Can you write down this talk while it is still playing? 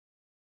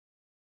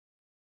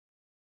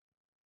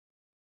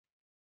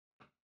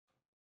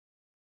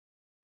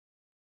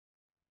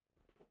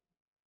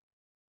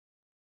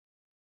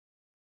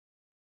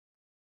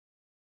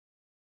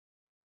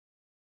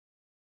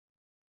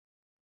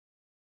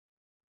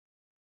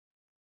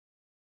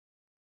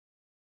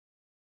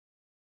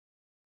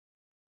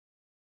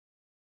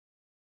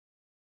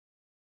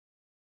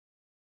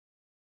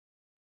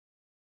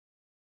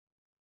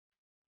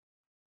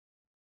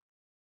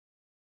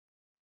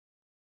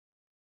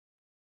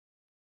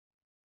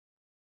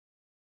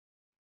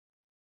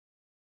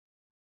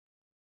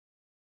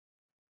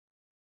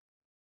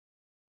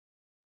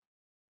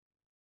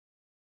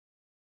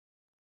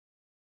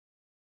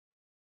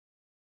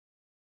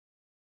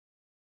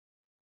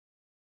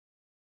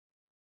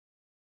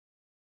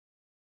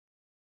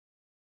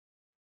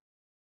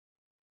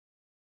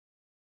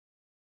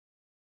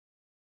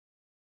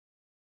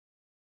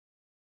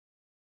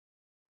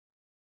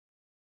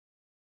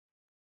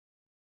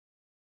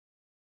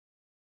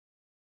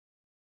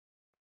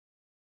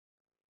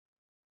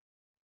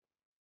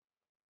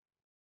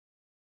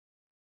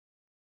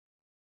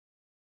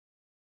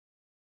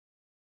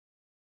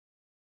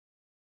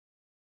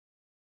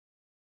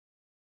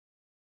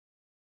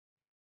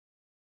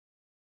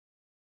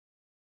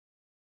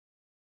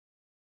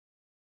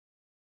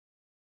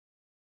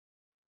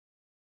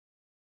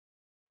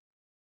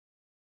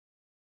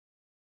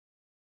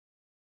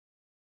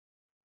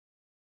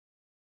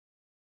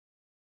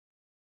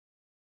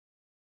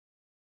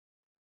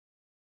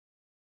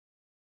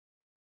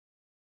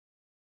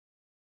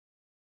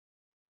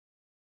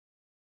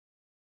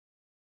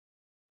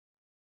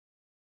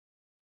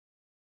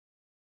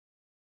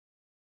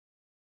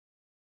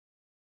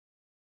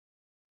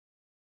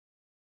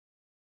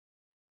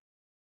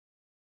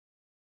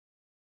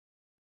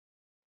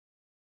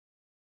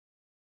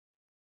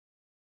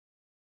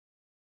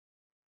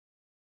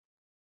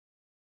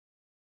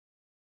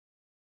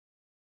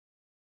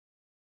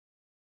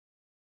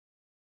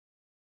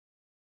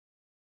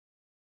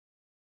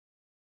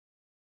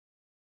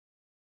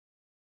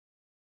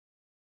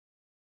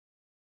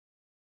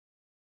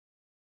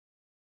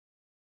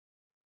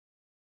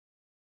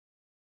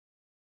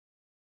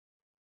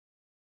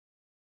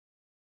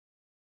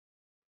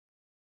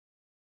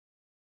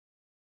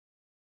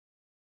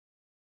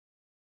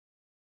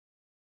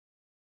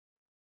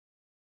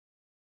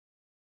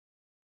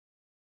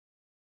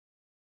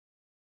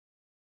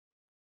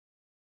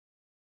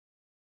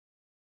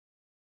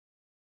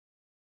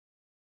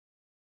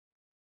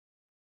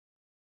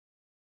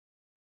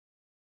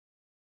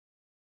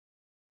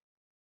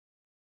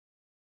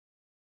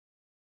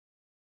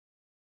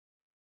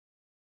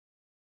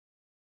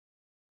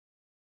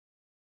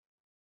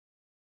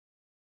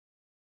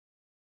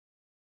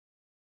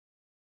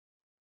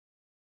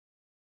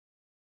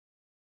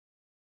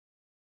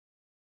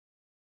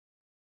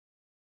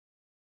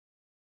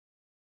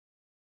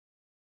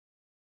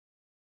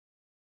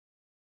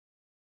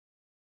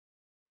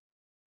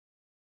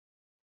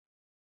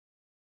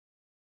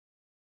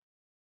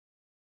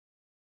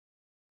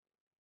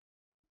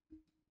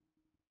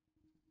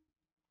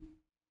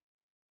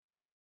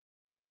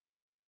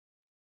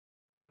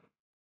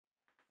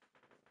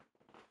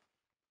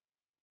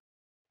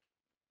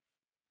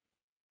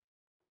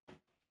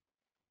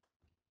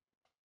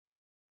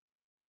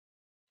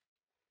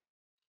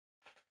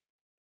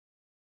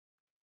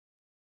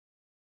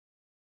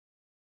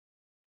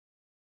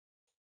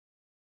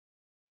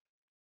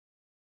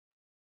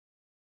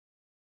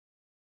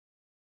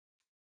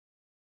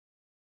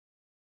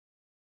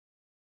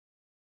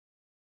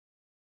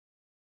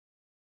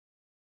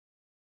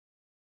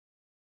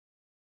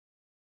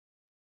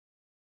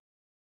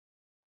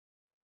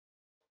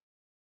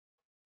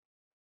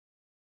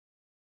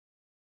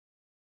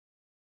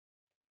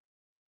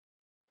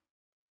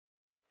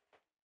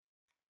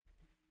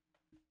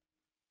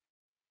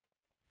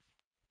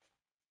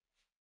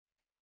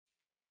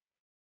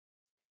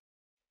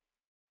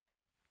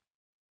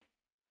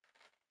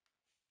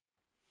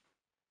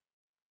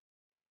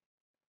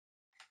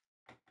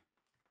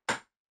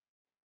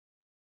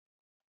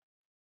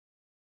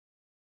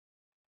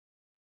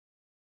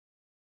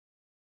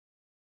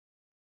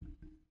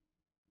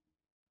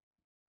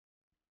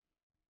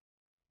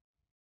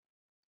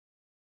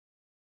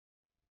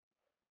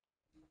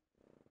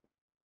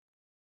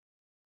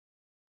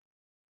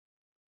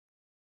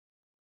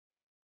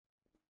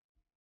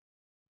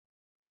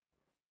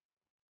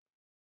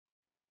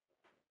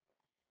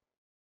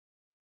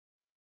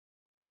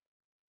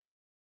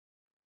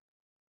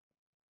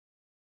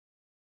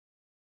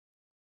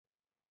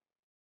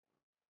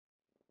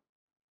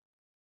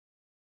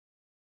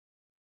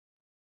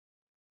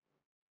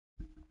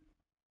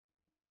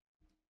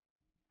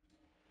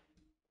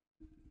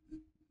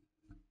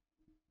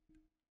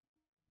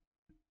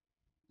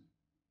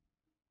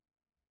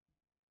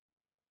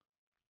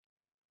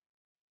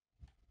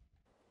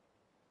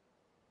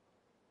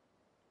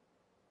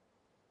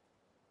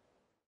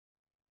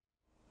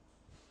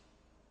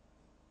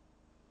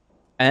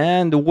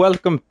And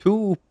welcome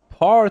to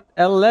part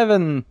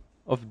 11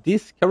 of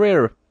this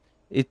career.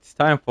 It's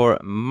time for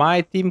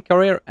my team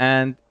career,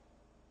 and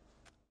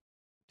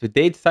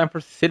today it's time for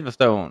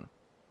Silverstone.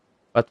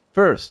 But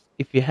first,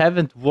 if you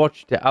haven't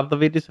watched the other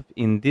videos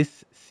in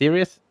this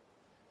series,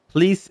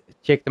 please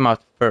check them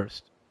out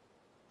first.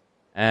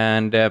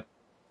 And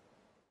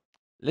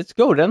let's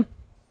go then.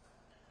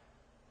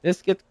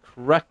 Let's get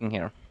cracking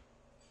here.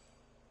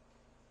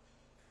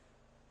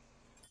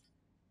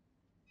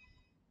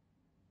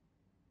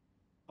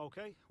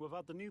 Okay, we've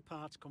had the new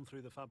parts come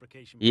through the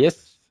fabrication Yes,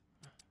 process.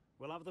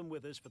 We'll have them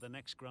with us for the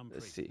next Grand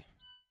let's Prix. see.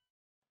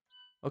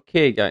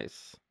 Okay,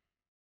 guys.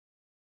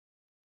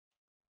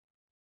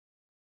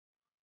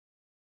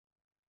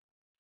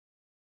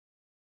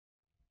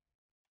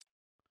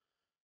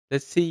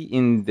 Let's see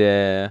in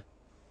the.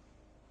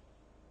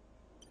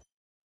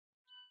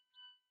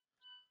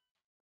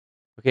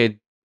 Okay,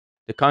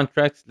 the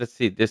contracts. Let's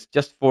see. There's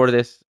just four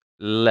this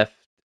left.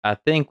 I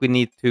think we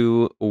need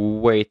to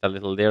wait a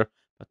little there,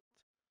 but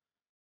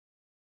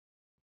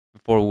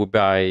before we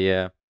buy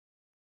a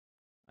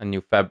new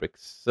fabric.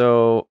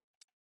 So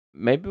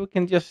maybe we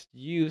can just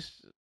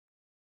use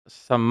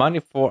some money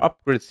for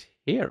upgrades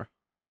here.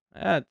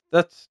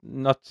 That's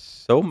not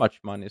so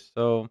much money.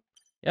 So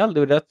yeah, I'll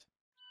do that.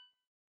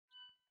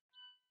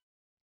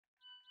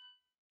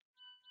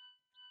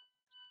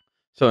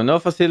 So no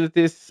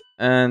facilities,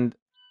 and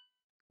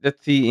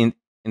let's see in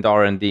the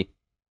R&D.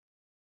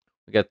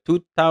 We got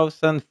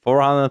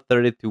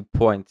 2,432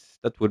 points.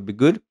 That would be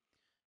good.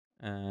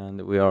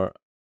 And we are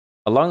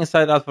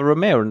alongside Alfa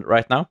Romeo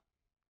right now.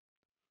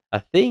 I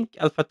think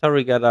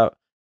AlphaTauri got a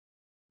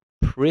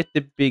pretty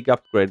big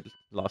upgrade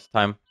last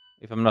time,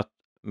 if I'm not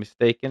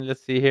mistaken.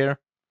 Let's see here.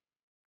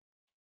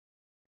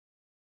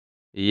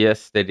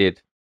 Yes, they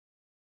did.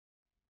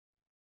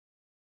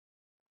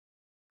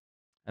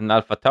 And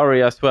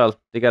AlphaTauri as well.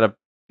 They got a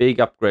big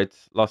upgrades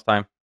last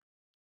time.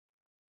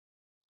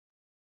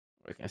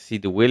 We can see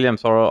the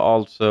Williams are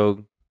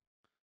also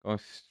going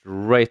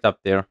straight up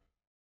there,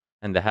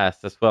 and the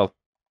Haas as well.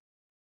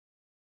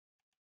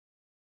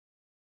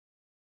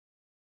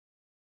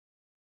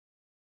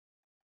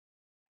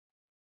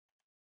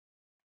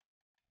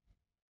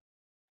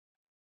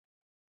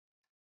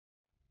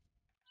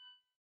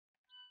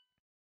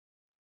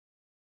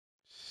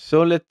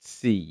 So let's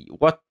see,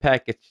 what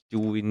package do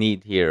we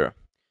need here?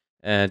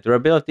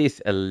 Durability is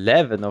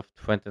 11 of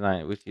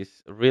 29, which is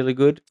really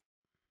good.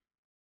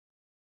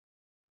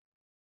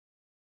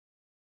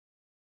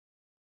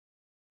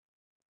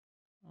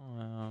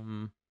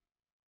 Um,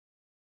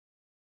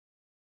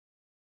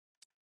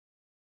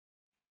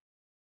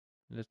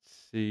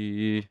 let's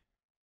see.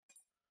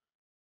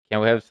 Can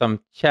we have some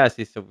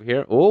chassis over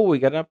here? Oh, we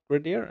got an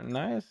upgrade here.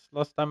 Nice.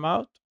 Last time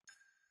out.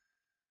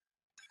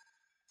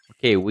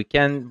 Okay, we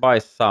can buy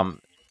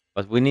some,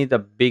 but we need a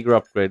bigger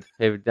upgrade.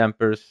 Heavy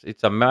dampers.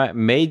 It's a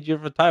major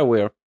for tire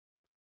wear.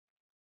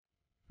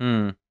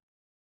 Hmm.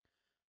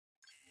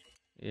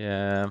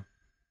 Yeah.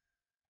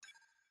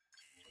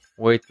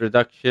 Weight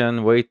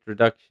reduction. Weight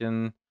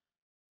reduction.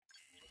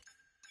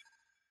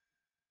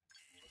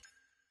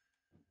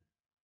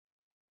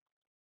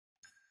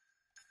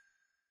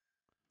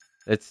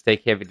 Let's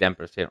take heavy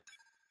dampers here.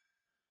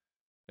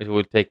 It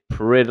will take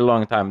pretty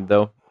long time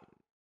though.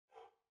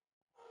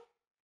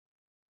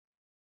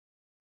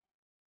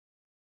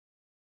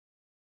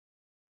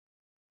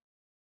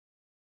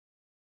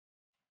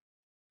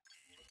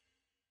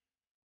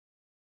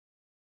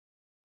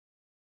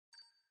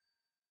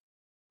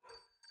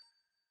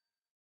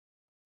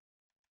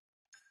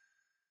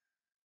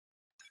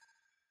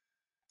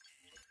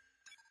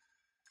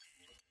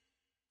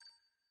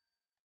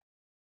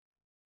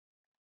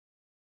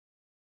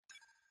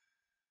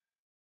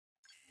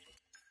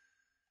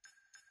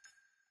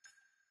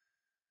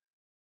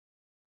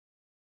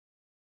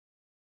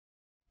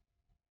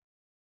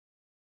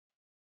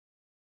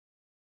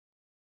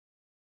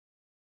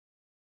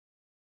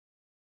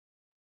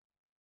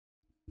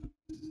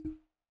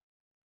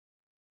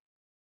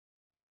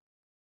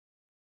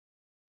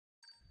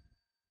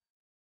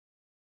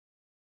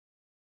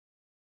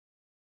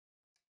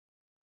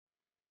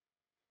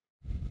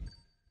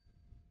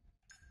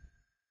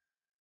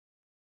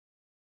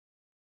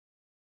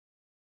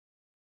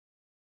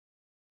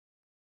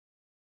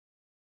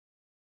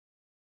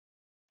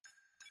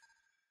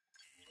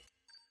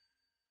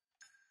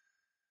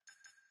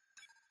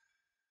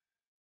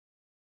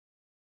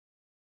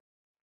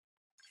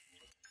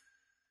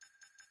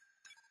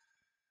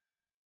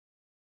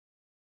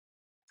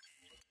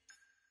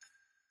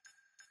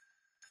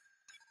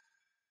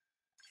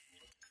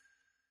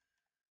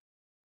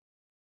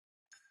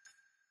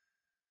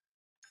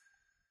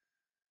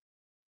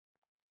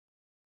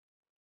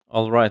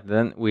 All right,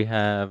 then we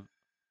have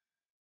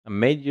a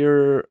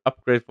major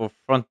upgrade for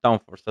front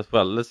downforce as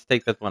well. Let's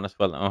take that one as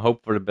well and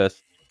hope for the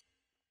best.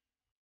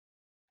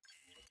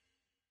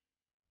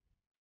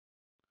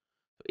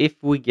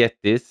 If we get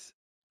this,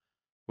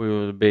 we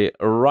will be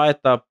right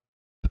up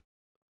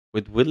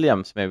with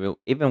Williams, maybe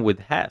even with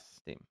Haas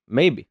team,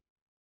 maybe.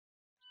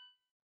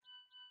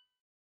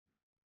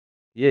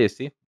 Yeah, you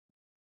see,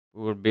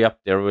 we'll be up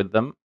there with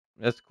them.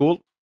 That's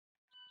cool.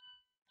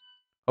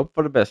 Hope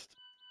for the best.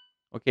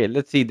 Okay,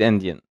 let's see the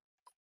engine.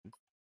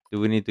 Do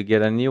we need to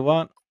get a new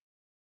one,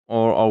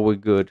 or are we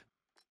good?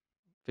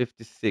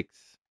 56.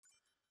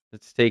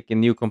 Let's take a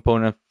new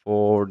component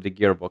for the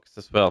gearbox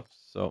as well.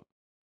 So,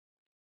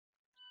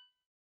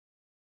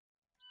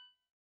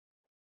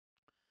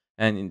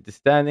 and in the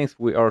standings,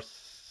 we are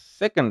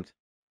second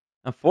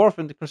and fourth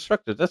in the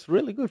constructor. That's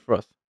really good for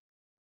us.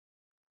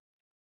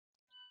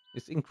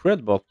 It's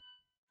incredible.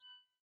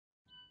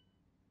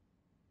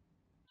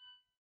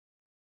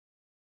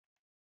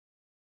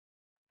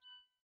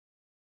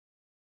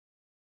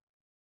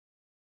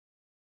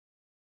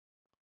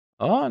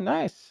 Oh,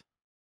 nice.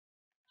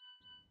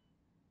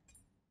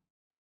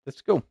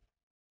 Let's go.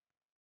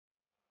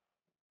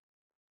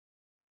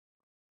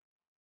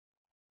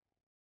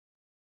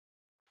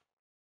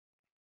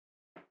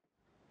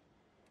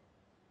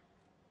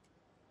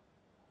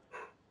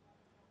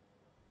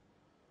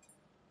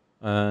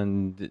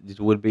 And it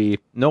will be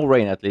no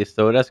rain at least,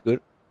 so that's good.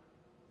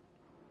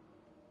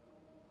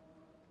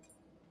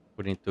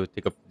 We need to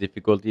take up the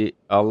difficulty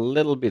a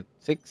little bit.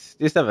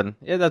 67.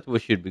 Yeah, that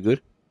should be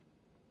good.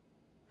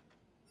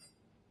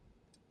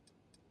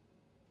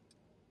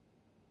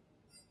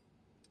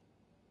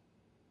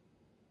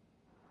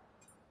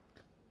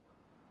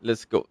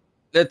 Let's go.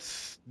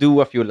 Let's do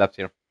a few laps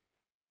here.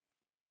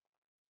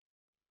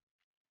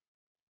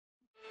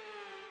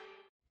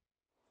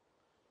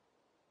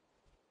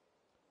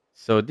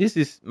 So this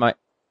is my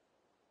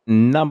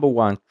number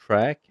one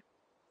track.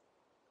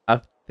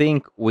 I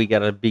think we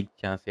got a big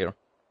chance here.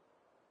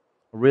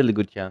 A really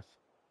good chance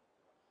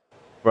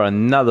for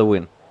another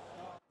win.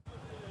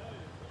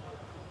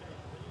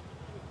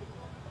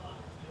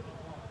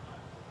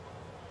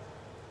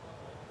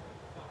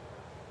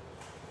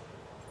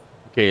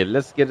 Okay,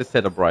 let's get the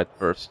setup right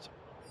first.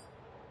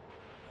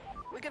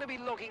 We're going to be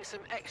logging some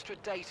extra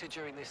data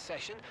during this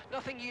session.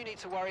 Nothing you need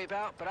to worry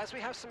about, but as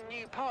we have some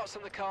new parts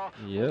on the car,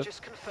 we'll Yes.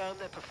 just confirm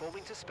they're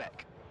performing to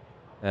spec.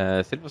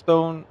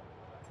 Silverstone,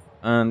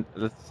 and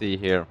let's see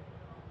here.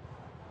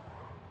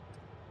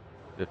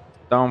 The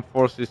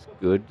downforce is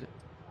good.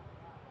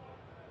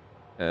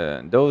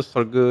 Those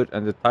are good,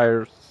 and the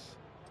tires.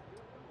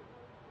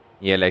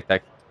 Yeah, like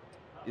that.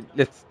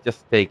 Let's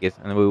just take it,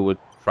 and we will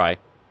try.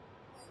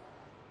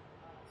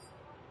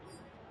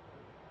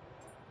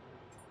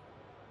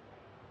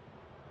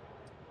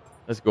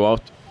 Let's go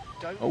out.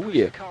 Don't Oh push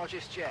yeah. the car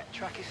just yet.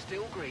 Track is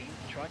still green.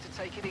 Try to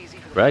take it easy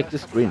for the Drag first the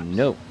couple of screen. laps.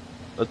 No.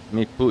 Let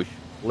me push.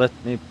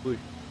 Let me push.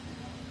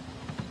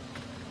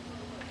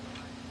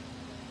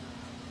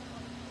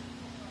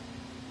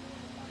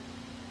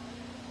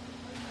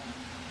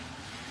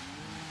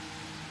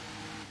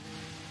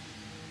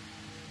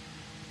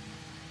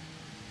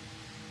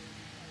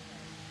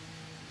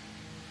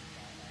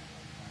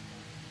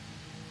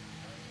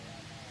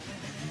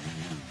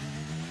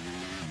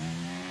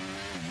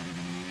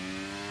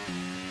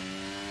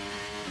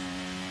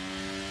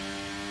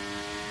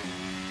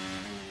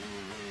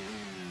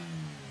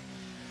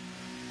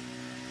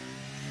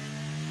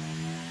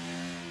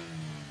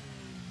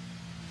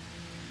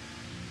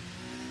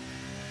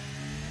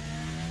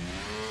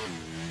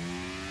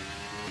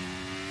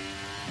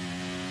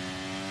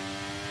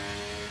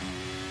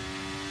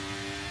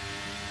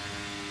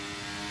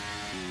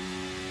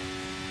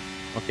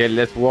 Okay,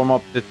 let's warm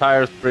up the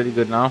tires pretty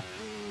good now.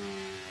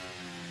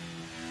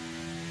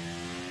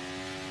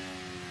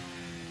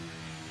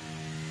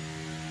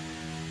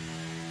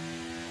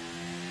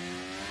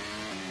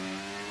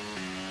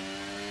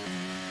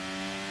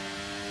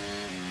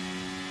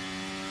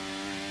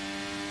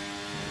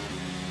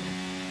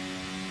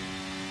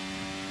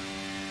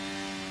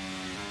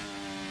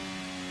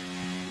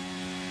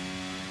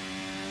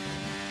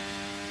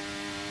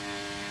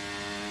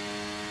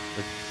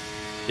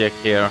 Let's check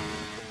here.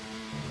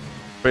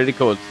 Pretty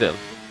cold still.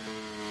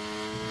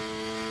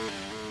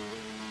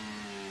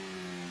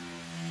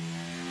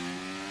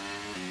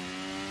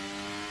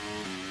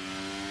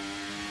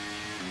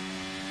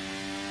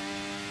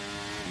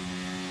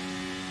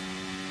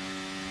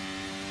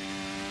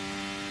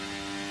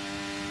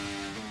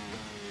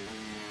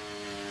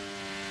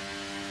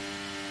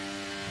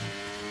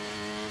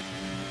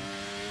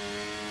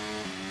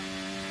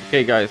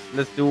 Okay, guys,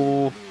 let's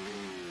do,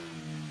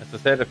 as I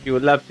said, a few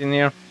laps in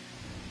here.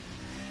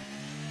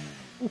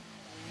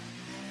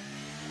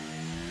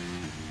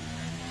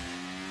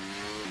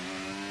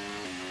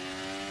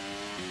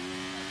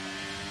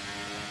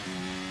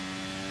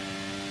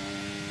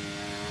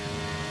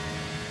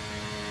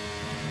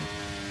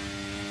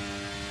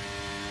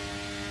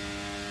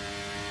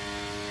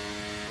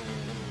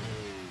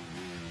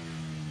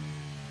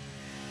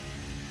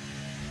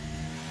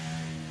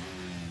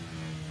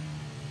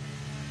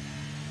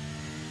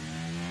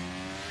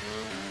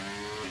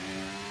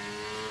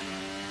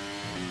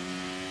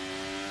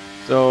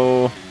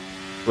 So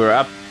we're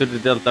up to the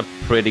delta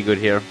pretty good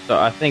here. So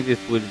I think this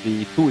will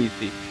be too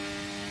easy.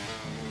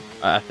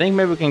 I think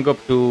maybe we can go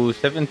up to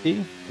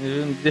 70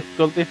 in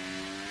difficulty.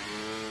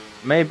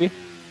 Maybe.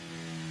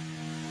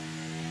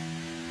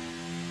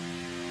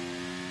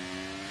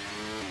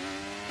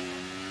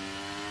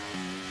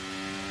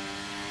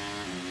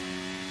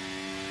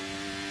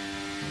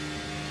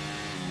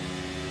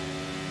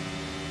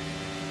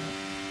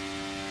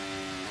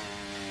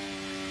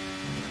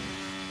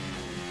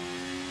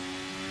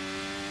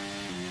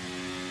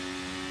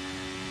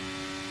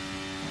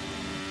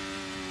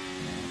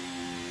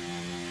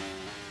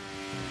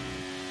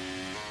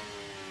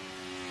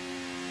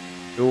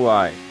 do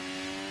I.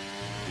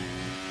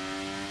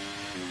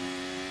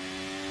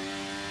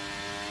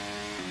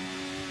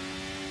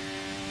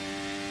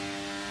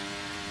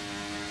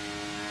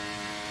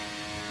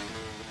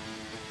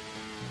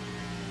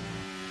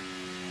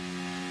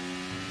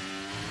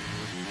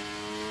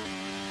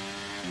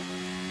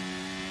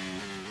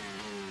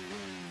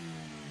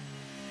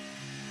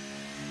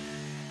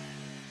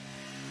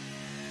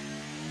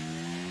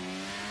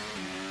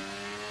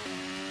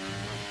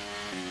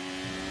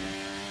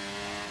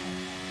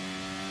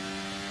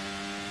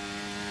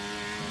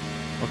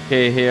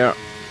 Okay, here.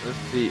 Let's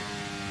see.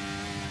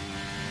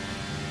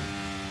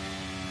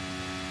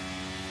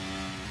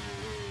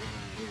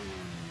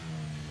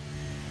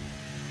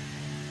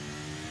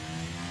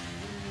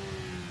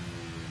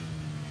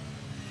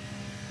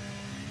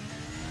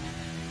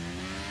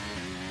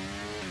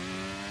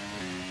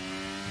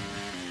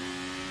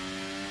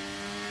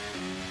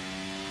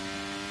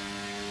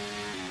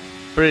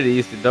 Pretty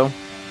easy though.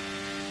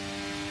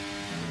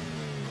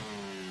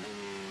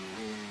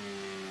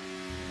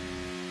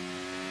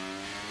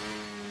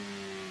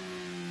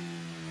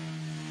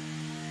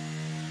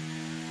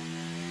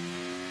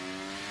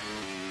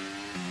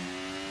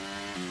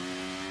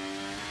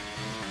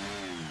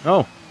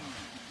 Oh.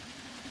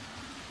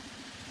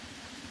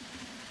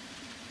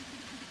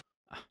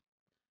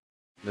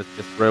 Let's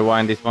just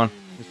rewind this one.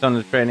 It's on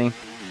the training.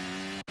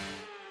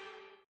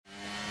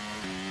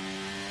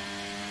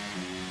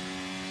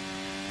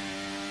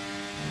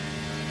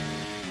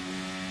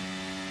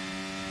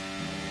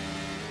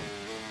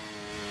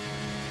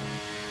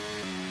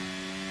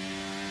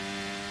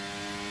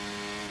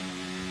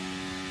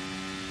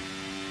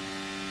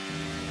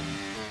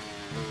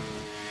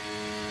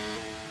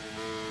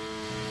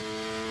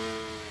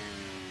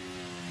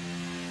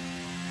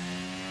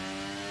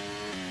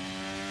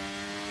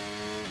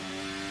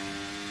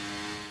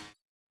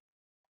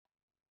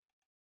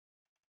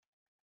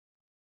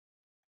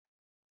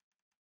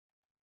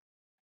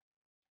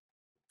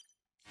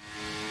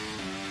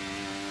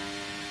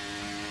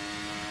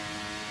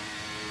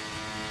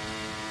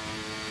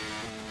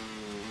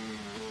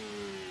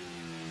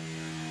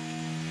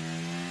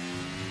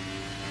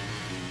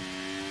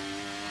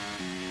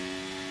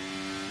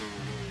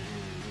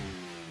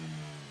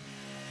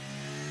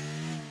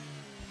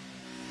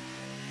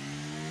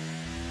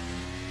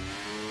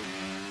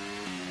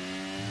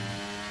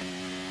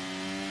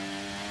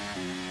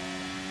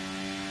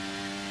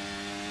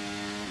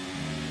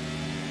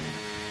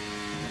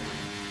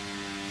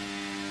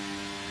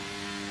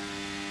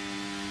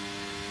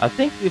 I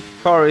think this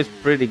car is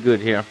pretty good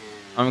here.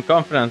 I'm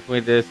confident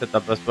with the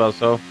setup as well,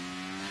 so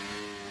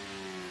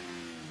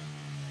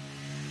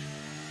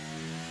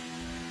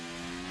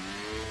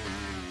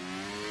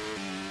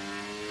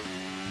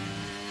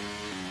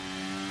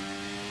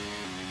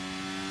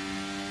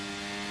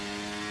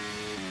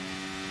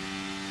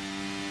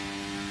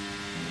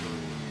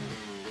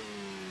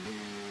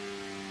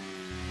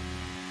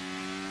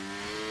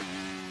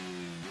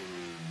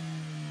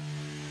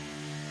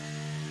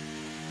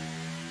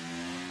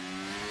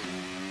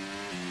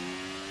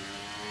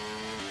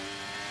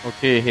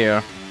okay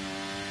here.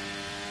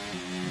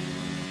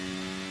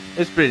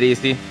 It's pretty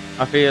easy.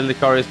 I feel the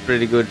car is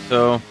pretty good,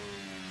 so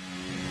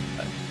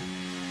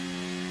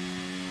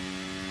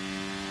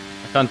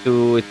I can't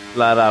do it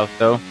flat out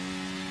though.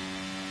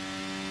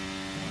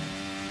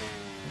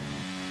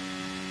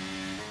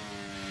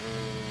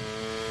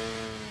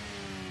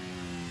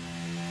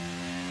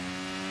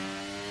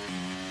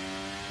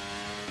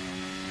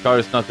 Car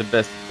is not the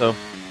best, so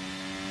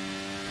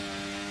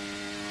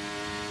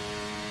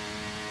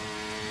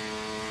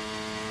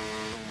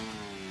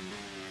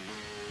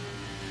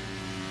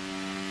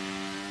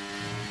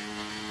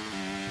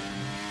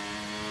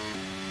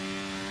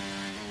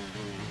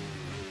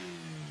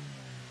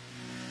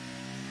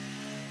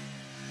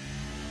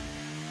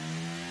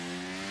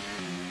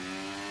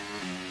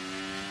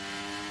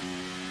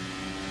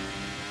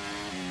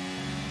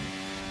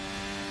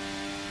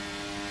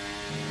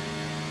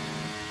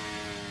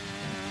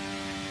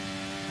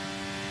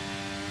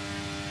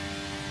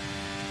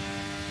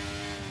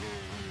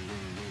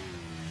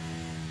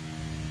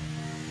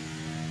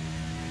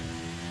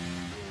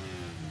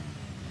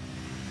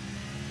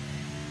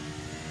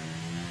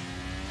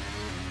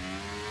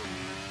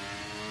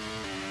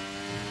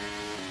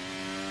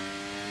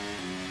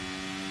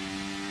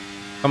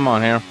come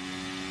on here.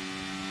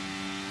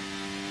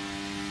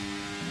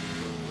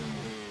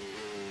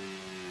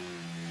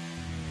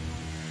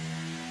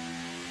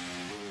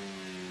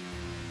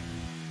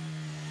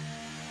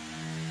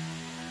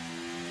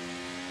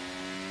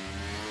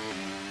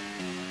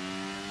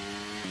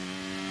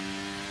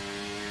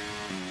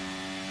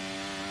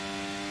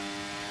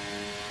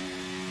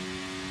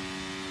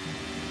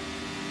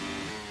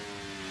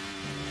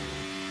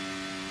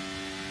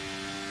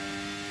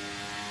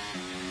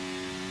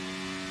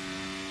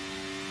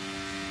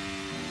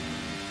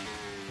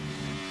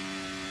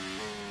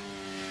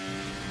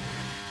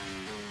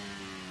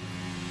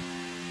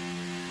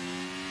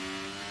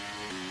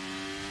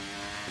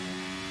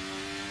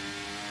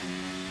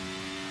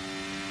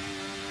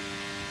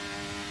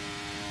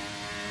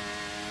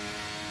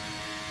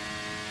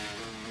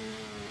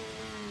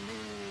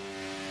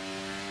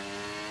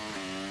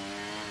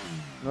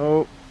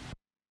 No.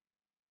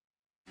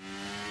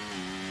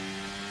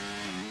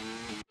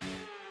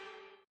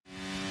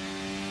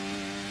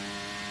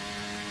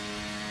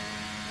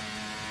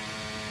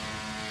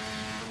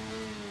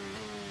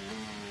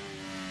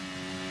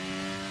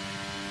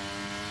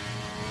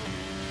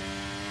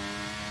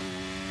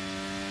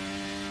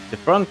 The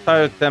front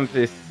tire temp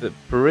is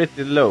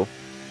pretty low.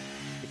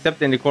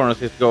 Except in the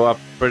corners it go up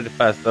pretty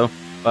fast though.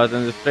 But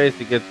in the straights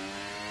it gets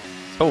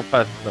so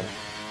fast though.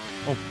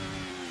 Oh.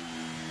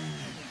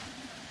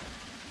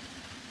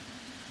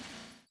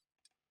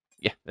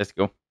 Yeah, let's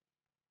go.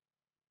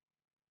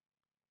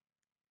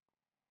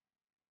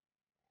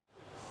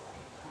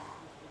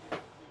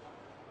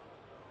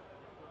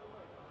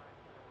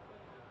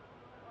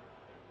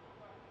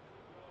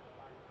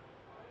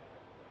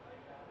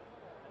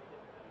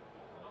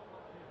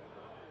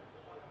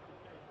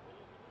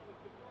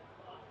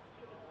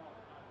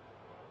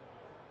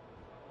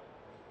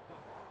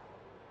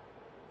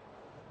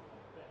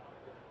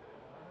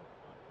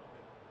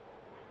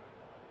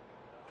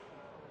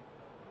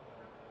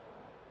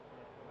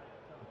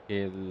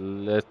 Okay,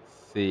 let's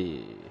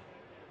see.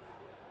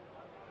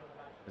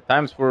 The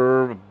times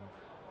were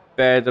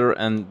better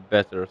and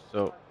better,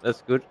 so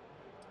that's good.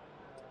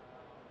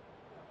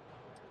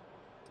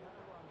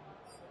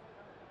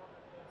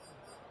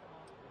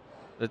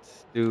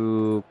 Let's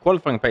do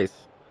qualifying pace.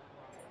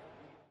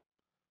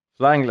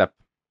 Flying lap.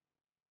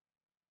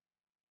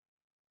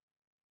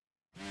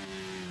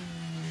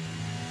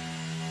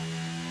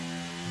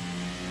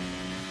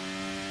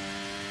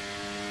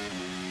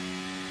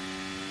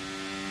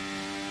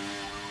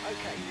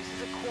 Okay, this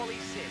is a quali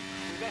sim.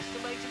 We've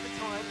estimated the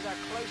times our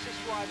closest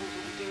rivals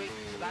will be doing,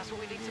 so that's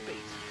what we need to beat.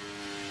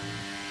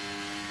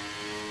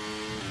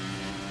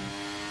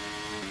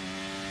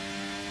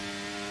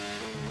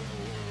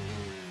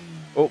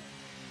 Oh.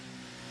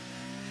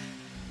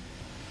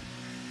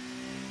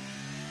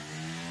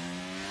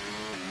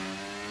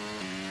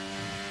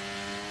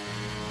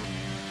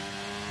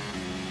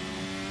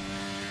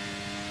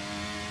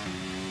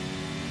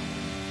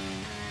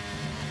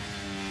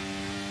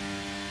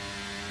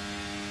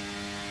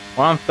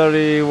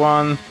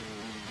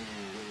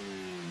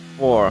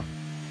 $131.4.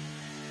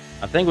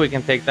 I think we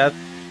can take that.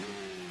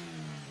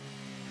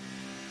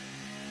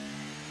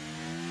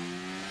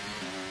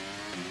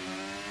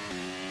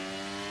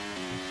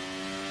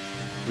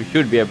 We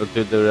should be able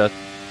to do that.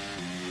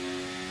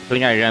 I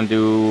think I can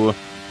do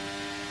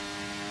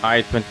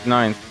high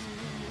 29s.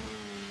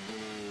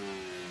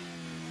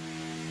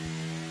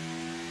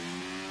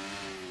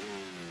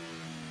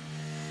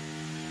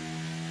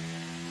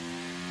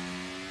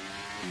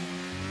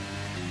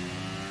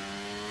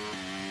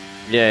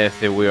 Yeah,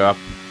 see, we're up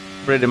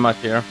pretty much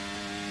here.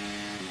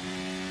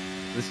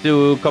 Let's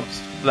do cops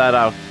flat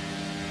out.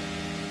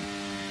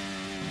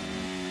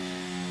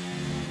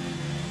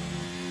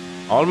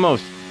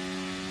 Almost.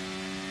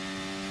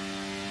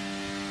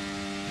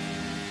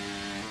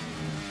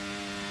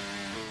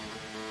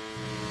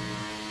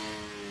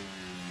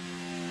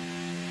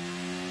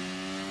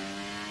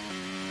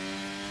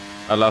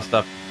 I lost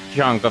a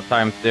chunk of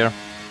times there.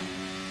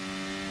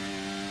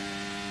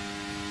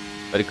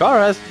 But the car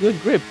has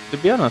good grip, to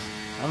be honest.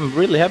 I'm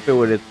really happy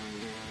with it.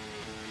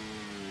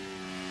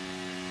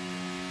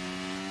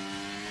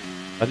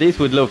 At least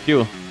with low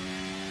fuel.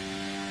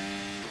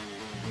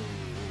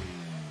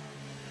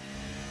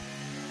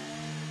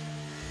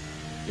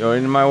 You're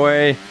in my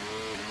way.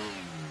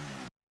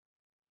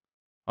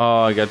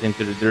 Oh, I got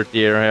into the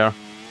dirty area.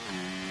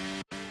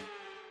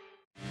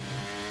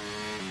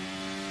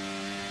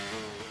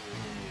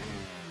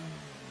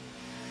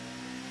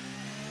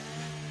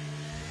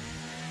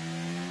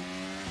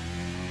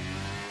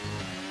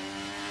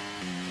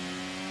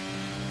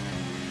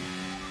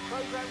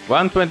 Program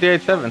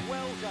 128.7.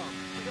 well done.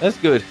 That's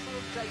good.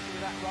 Excellent data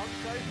with that run,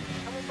 so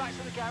come on back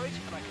to the garage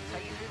and I can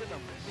take you through the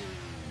numbers.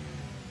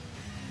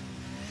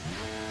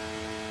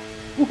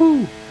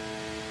 Woohoo!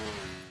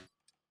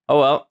 Oh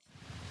well.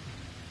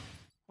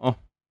 Oh.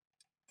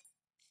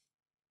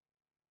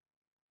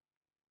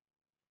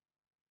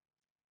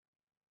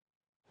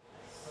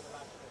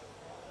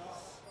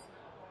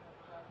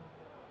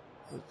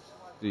 Let's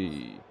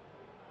see.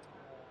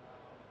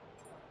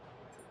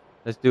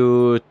 Let's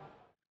do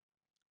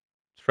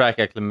track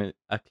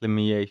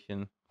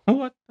acclimation.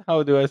 What?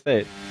 How do I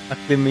say it?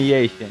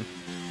 Acclimation.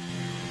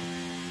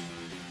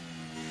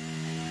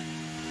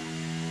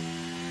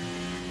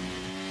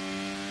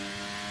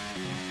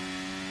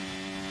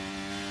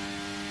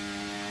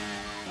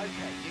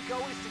 Okay, your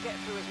goal is to get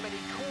through as many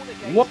corner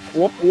gates Whoop, as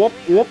whoop, quickly whoop,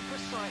 whoop. and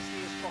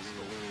precisely as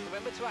possible.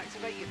 Remember to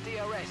activate your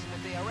DRS in the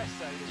DRS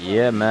zone as well.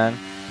 Yeah, man.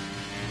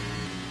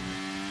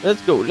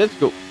 Let's go, let's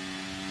go.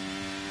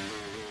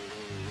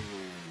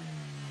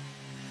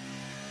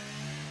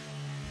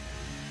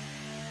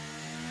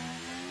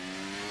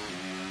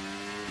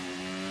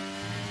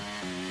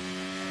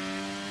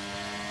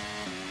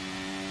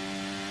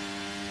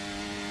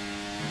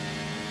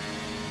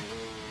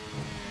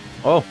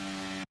 Oh.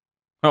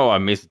 Oh, I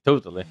missed it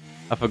totally.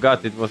 I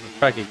forgot it was a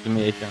track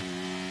acclimation.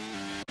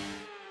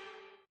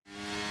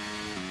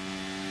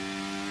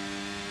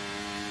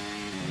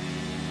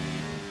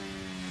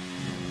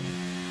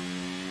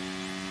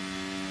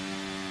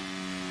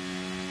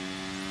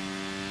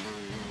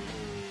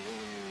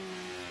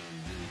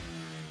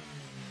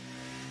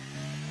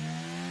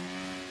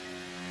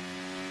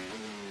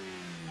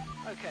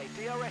 Okay,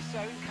 DRS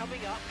zone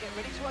coming up. Get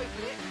ready to open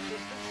it.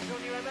 Distance is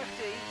on your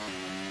MFD.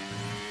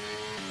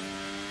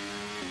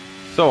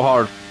 So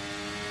hard.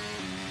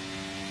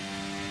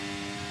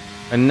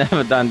 I've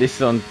never done this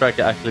on track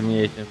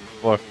acclimation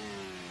before.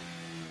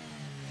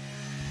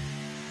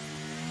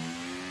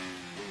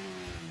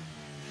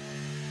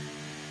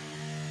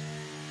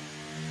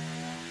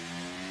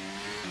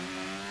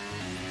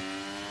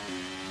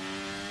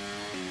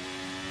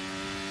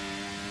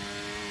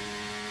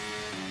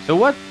 So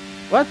what's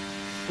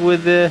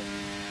with the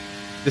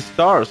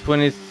stars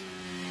when it's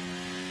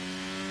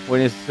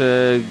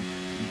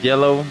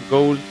yellow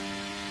gold?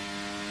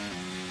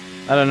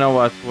 I don't know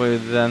what's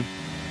with then.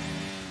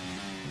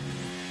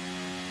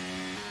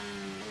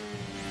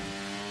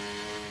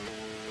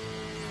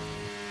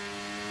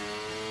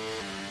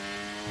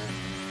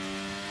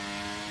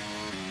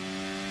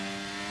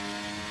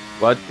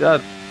 Watch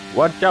out!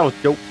 Watch out,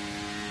 Joe!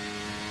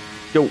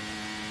 Joe!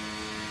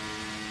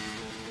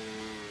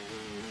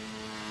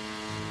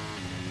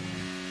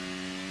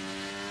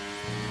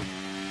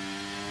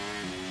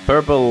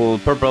 Purple,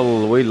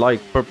 purple. We like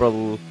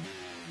purple.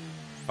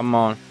 Come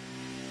on.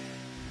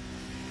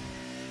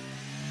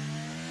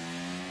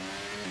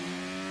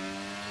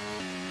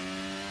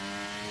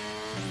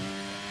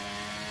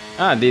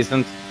 Ah,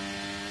 decent.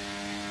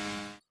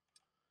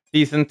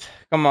 Decent.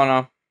 Come on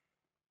now.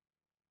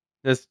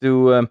 Let's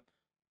do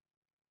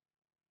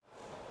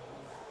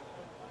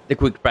the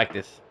quick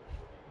practice.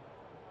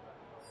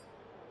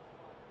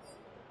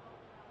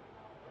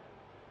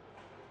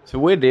 So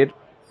we did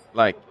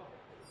like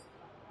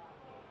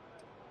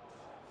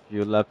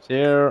few laps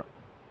here,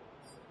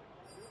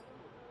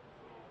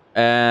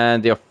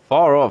 and they're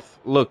far off.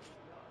 Look,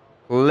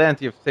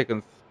 plenty of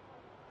seconds.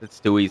 That's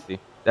too easy.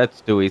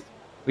 That's too easy.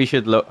 We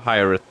should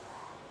hire it.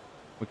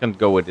 We can't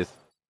go with this.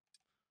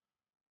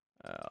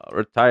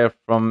 Retire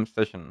from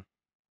session.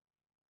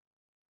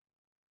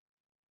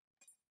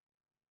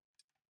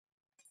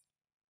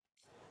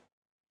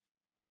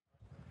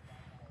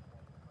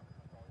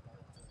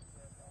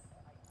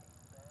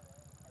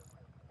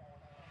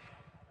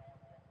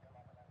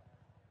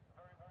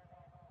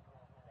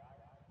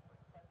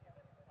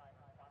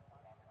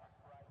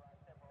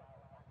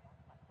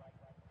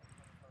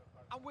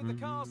 And with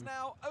the cars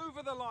now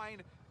over the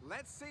line,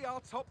 let's see our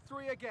top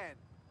three again.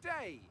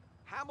 Day,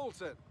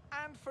 Hamilton,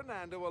 and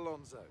Fernando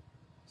Alonso.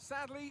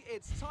 Sadly,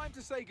 it's time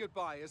to say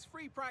goodbye as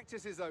free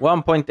practice is over.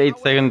 1.8 However,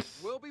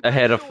 seconds we'll be back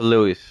ahead of shortly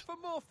Lewis. for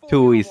more Too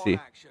Formula One easy,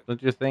 action.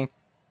 don't you think?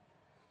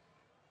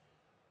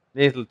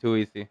 Little too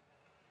easy.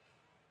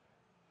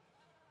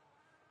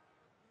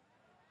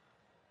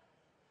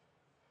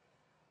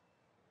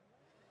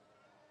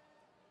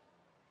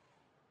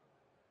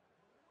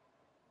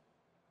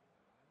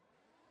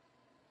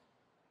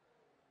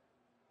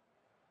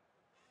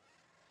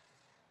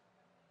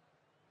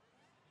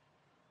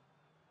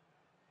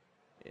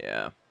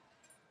 Yeah.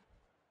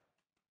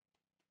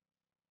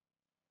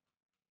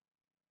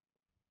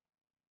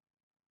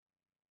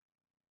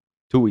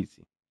 Too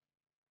easy.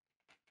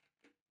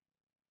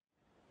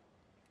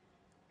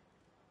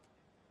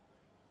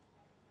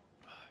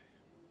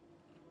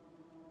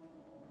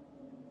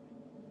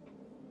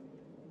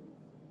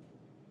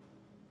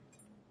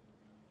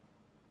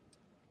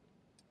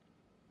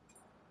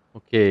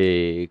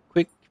 Okay,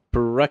 quick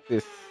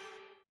practice.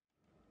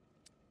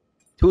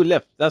 Two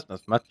left, that's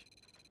not much.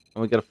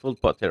 And we got a full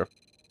pot here.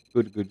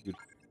 Good, good, good.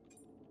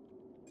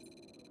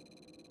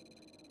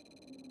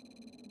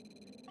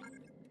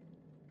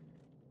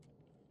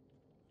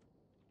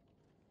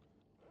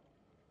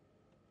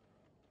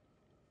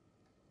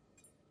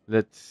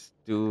 Let's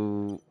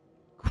do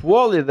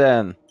quali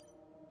then.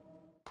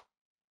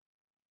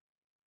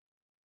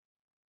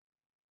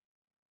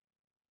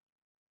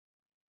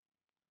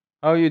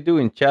 How are you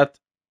doing, chat?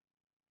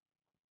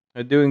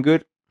 Are you doing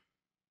good?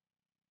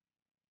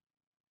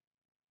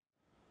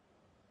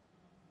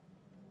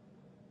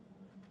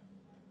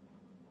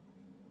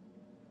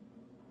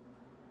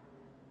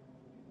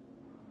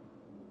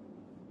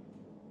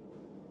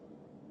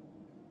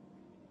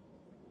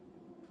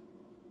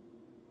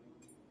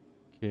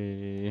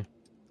 Okay.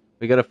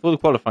 We got a full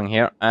qualifying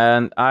here,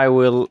 and I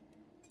will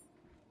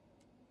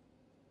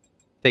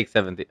take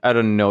 70. I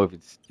don't know if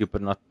it's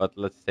stupid or not, but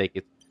let's take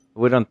it.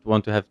 We don't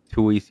want to have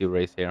too easy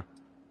race here.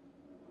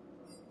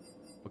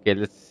 Okay,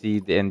 let's see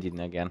the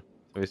engine again.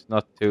 So it's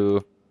not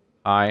too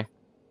high.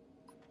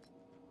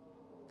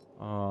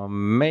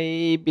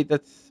 Maybe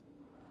that's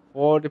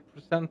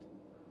 40%.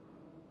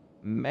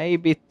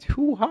 Maybe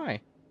too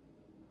high.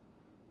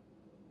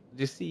 Did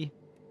you see?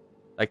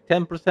 Like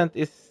 10%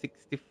 is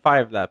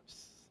 65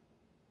 laps.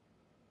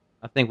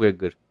 I think we're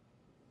good.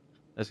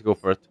 Let's go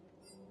for it.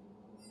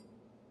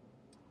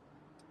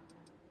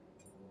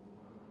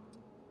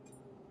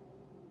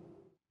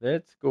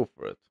 Let's go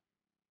for it.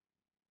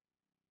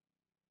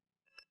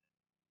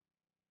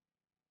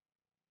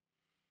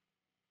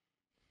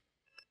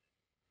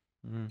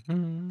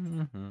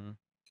 Mm-hmm.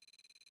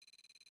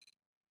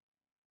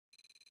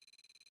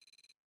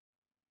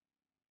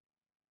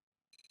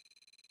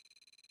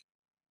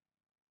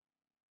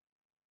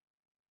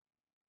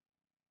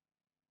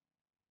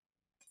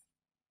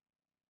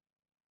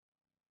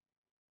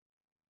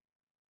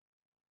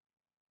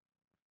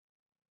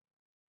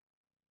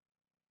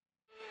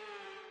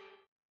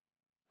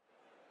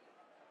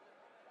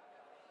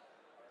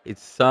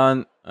 It's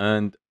sun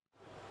and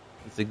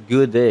it's a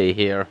good day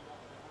here.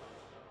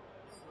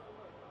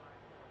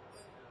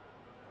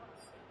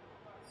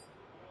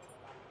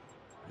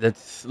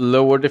 Let's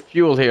lower the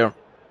fuel here.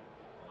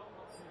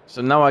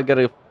 So now I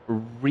gotta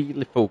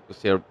really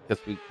focus here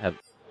because we have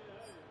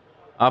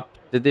up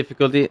the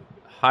difficulty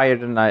higher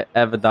than I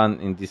ever done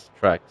in this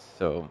track.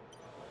 So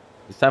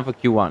it's time for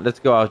Q1. Let's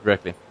go out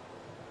directly.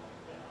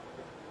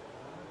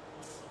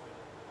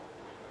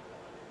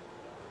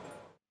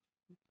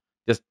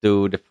 Just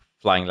do the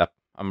flying lap.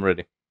 I'm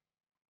ready.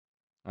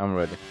 I'm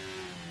ready.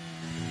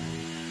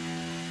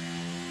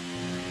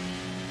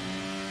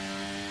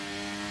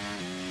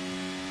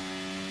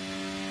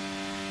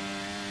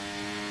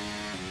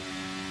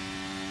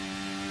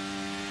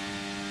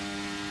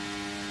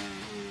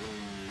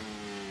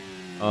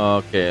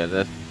 Okay,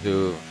 let's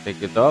do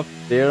take it off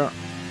there.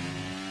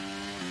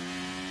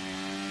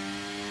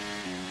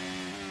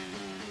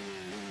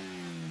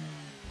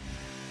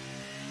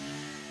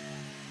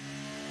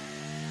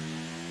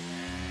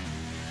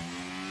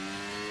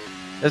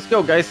 Let's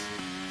go, guys.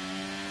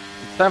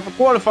 It's time for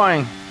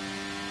qualifying.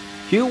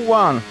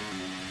 Q1.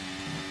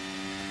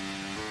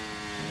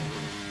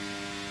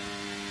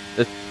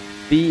 Let's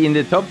be in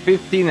the top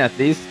 15 at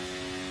least.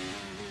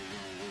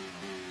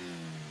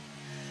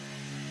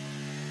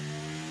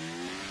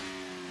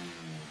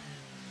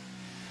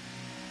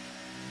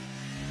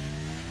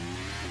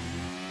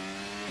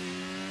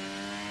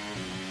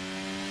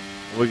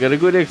 We got a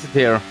good exit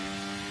here.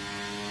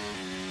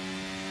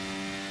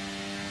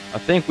 I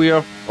think we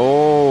are.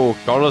 Oh,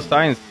 Carlos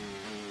Sainz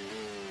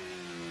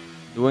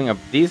doing a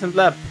decent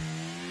lap.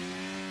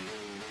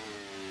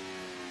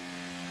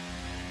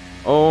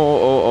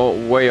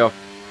 Oh, way off.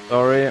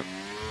 Sorry.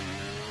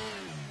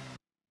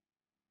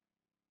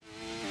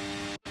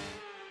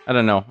 I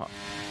don't know.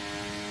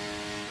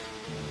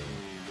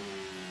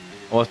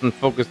 I wasn't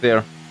focused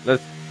there.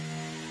 Let's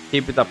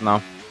keep it up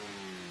now.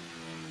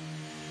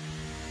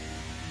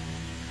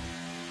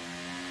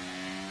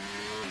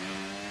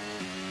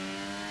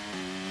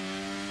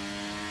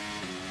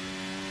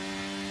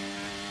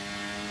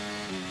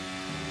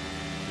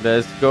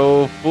 Let's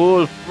go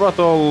full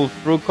throttle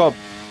through cops.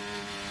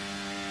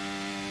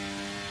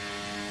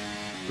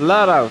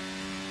 Flat out.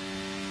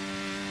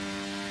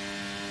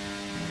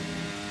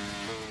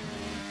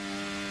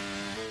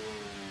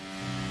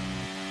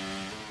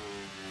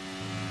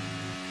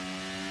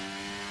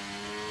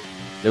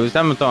 Lewis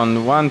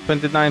Hamilton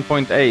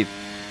 129.8.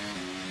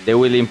 They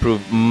will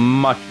improve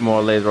much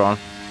more later on.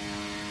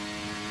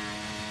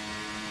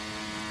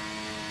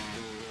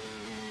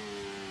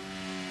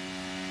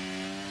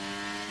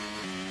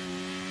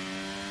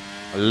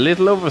 A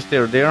little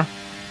oversteer there.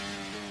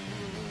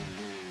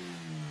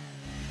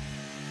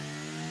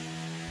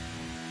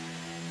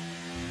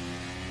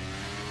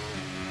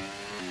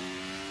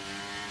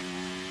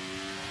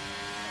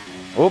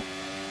 Oh,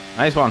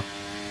 nice one.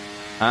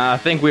 I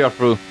think we are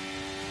through.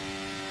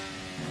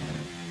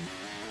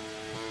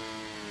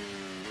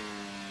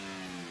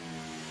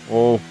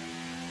 Oh,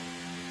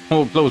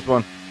 oh, close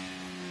one.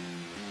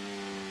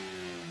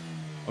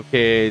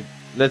 Okay,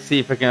 let's see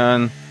if I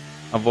can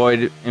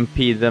avoid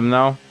impede them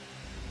now.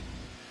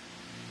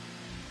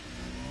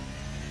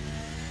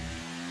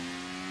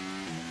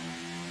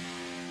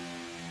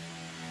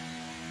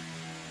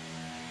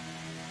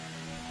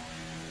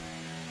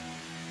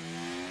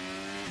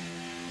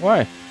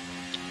 Why?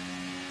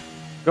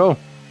 Go.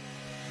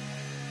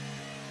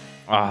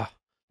 Ah,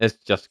 let's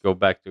just go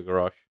back to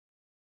garage.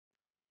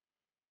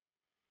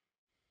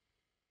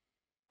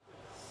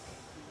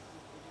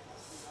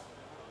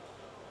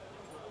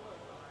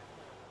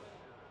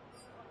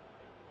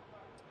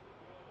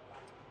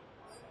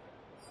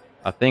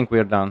 I think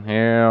we're done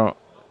here.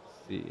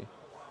 Let's see.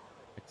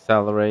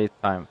 Accelerate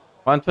time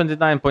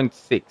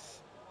 129.6.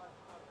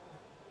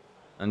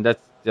 And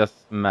that's just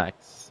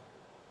max.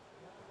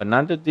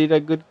 Fernando did a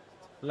good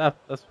lap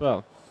as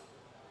well.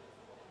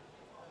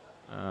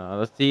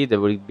 Let's see, they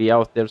will be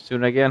out there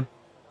soon again.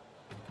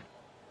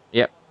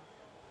 Yep.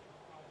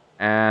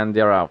 And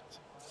they're out.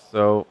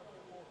 So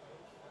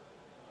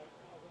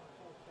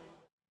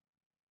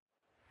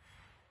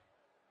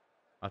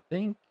I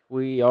think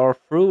we are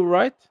through,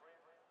 right?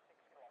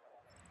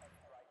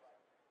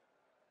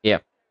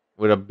 Yeah,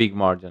 with a big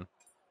margin.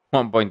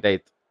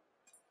 1.8.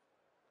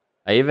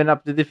 I even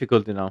up the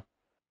difficulty now.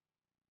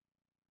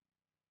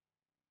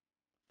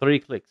 3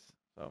 clicks.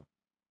 So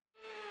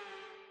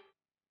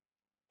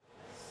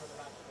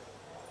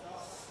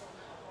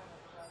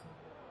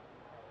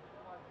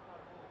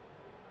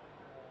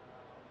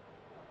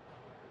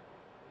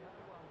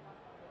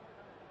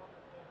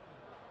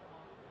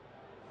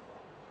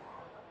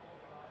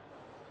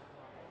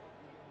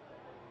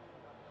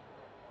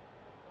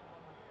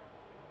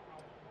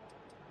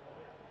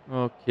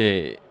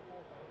okay.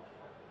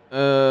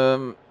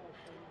 Um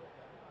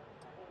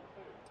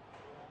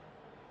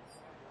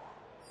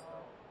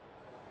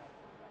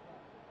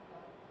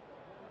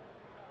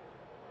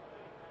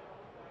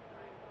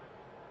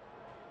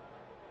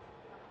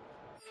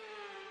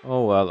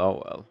oh well,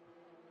 oh well.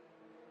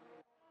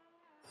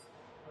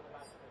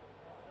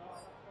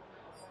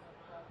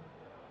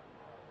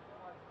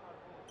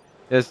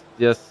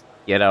 Just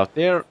get out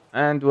there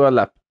and do a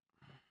lap.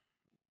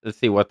 Let's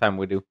see what time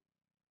we do.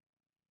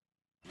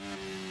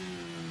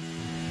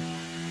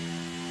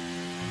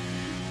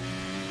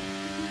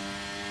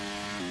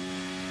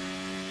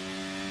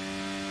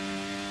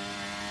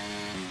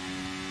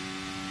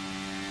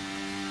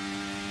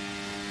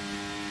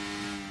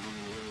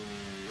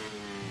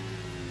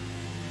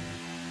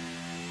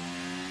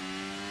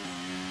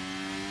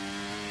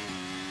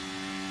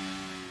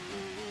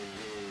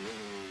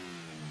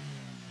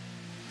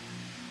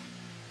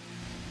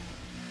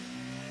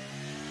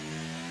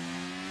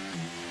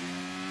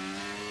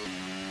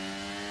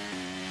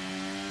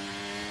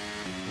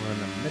 When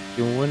I met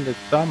you in the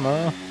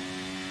summer.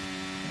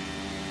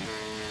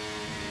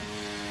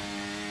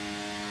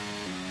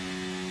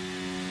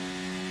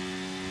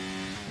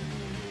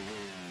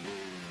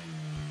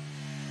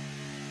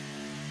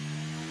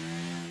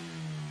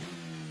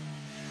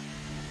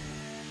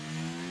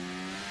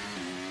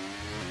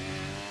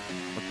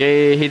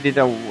 Okay, he did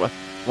a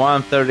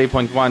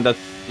 130.1. That's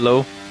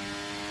low.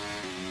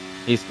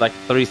 He's like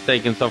 3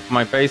 seconds off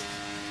my pace.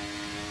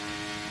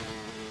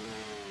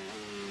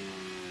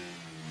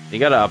 You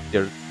gotta up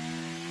your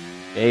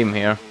game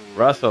here.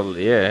 Russell,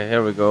 yeah,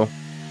 here we go.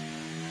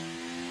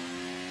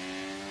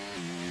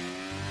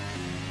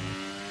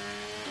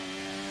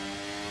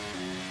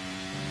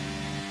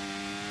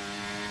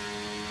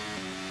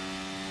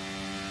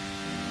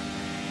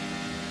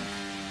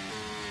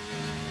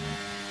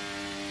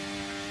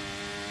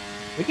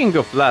 We can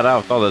go flat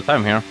out all the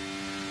time here.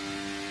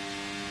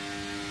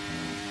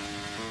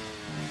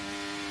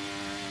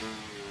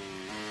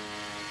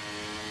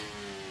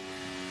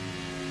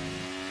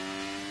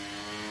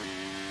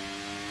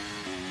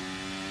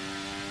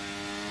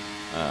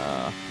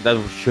 That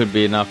should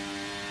be enough.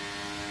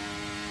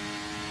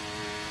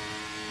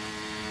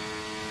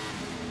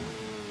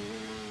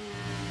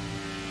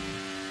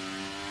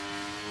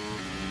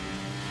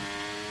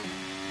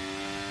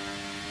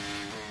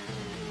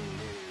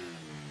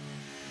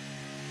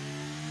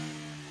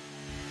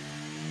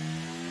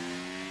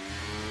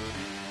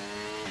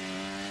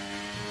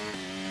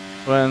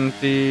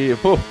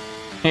 Oh,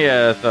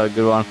 yeah, that's a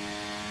good one.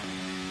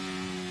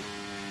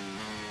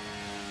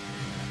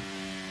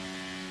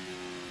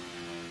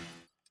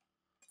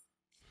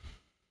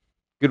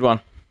 Good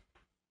one.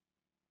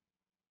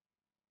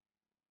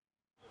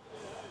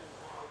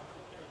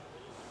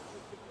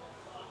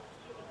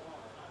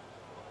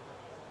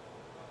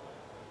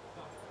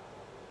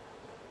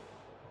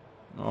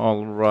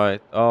 All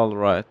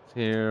right,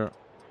 here.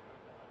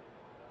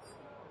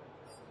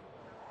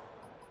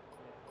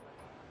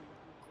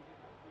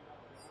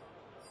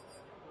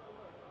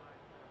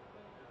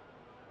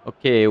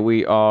 Okay,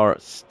 we are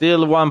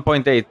still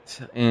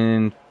 1.8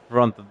 in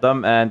front of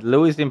them, and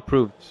Lewis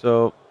improved,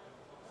 so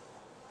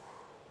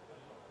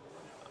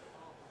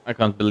I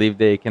can't believe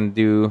they can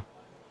do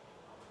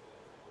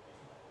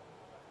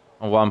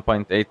a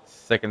 1.8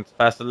 seconds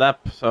faster lap,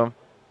 so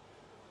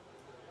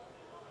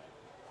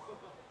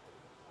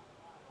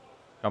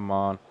come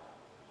on.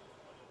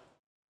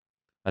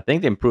 I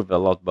think they improved a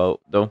lot,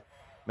 though.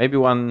 Maybe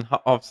one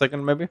half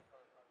second, maybe?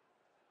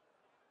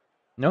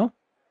 No?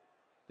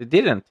 They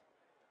didn't.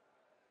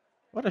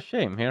 What a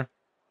shame here.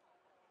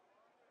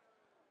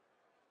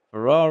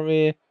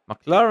 Ferrari,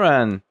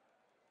 McLaren.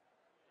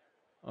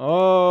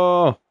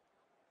 Oh,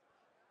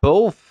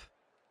 both.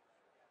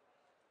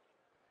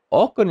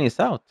 Ocon is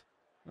out.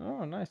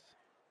 Oh, nice.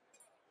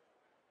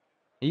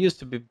 He used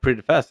to be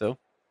pretty fast, though.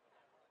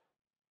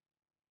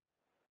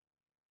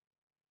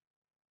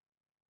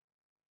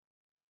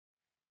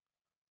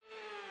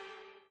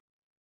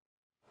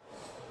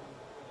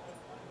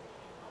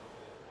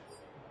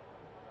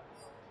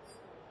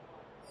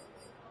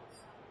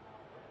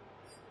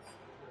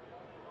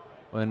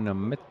 When I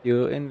met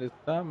you in the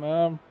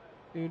summer.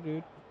 Do,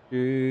 do,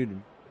 do,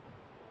 do.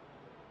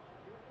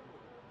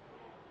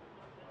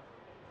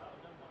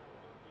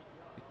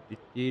 Do,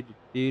 do,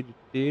 do,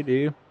 do,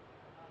 do.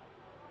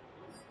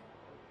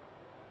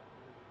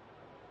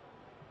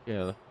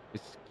 Okay,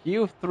 it's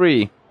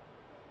Q3.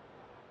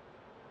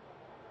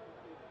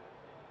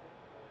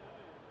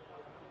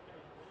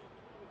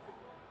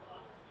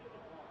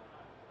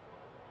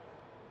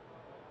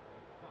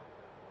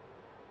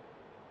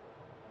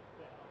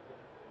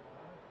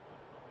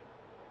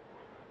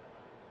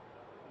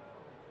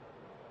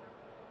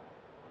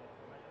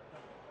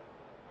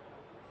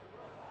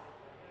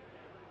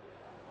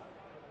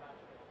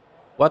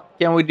 What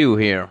can we do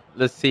here?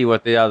 Let's see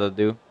what the other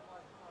do.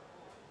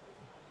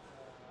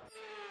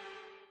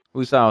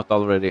 Who's out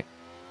already?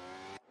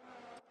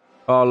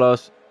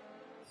 Carlos.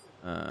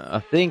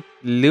 I think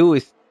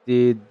Lewis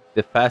did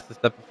the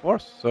fastest lap before,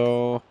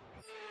 so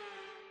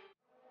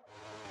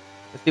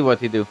let's see what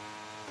he do.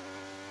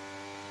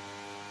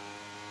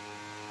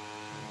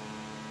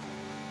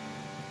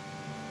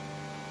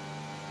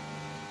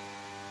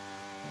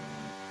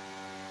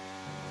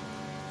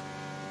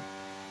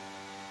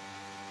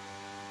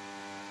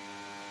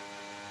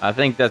 I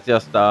think that's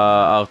just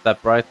out lap,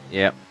 right?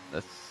 Yeah,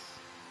 that's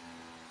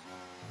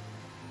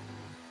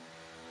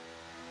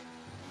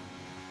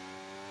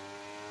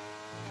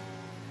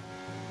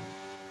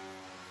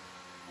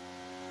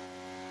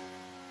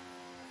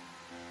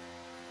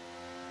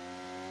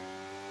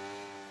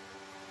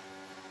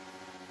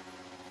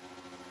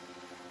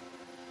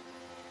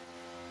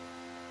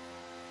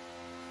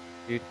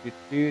Do, do,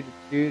 do,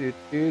 do, do,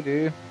 do,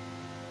 do.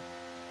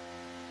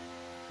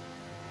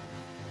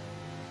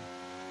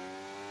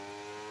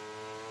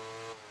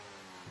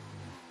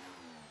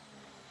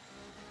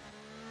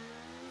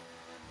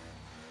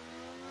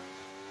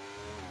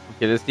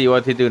 Okay, let's see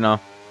what he do now.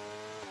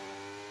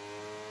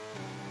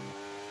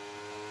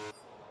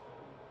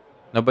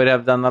 Nobody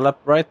have done a lap,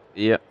 right?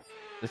 Yeah.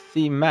 Let's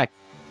see Max.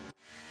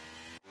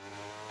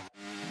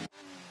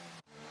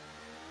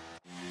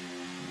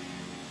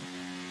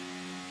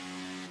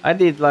 I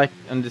did like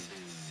on the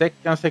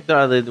second sector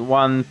I did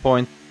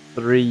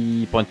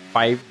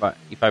 1.3.5, but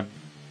if I'm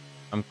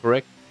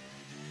correct.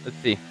 Let's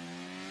see.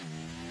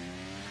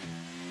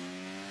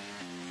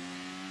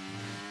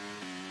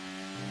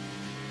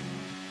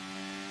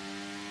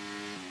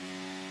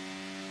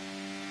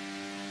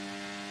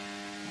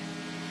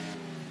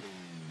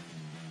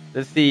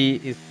 Let's see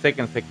his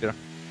second sector.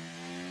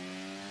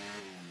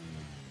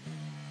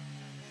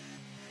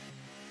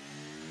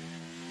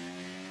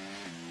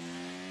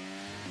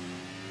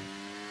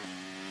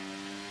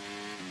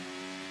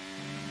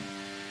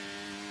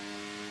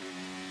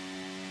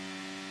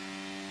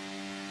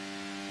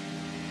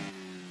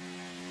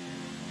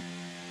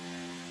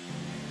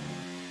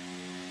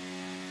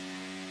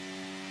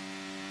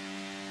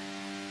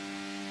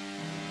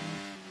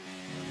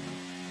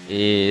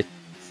 It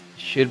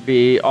should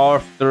be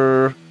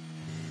after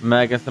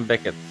Magnus and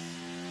Beckett's.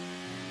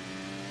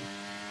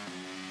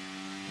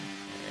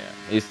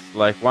 Yeah, it's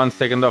like 1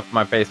 second off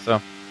my pace,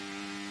 so.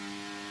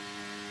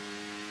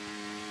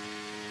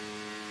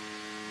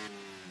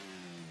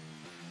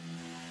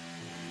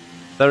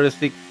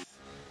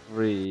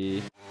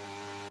 $36.3.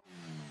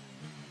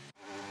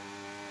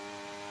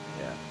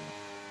 Yeah.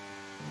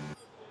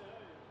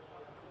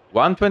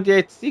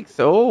 128.6.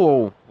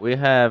 Oh, we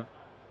have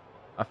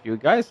a few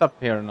guys up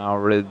here now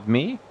with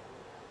me.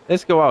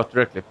 Let's go out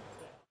directly,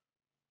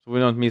 so we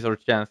don't miss our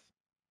chance.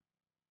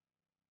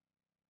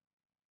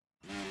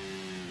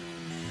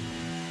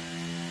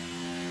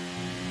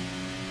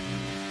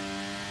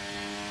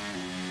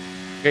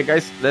 Okay,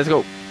 guys, let's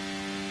go.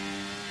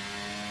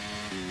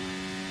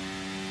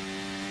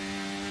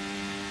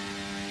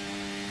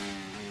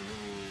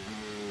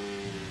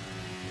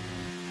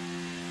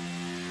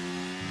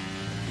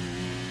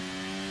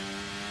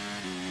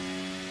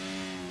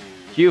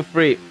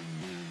 Q3.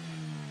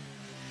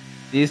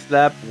 This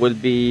lap will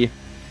be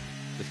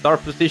the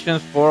start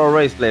positions for our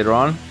race later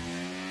on,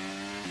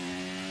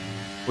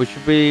 which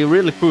will be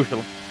really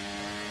crucial.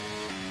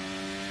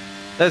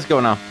 Let's go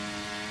now.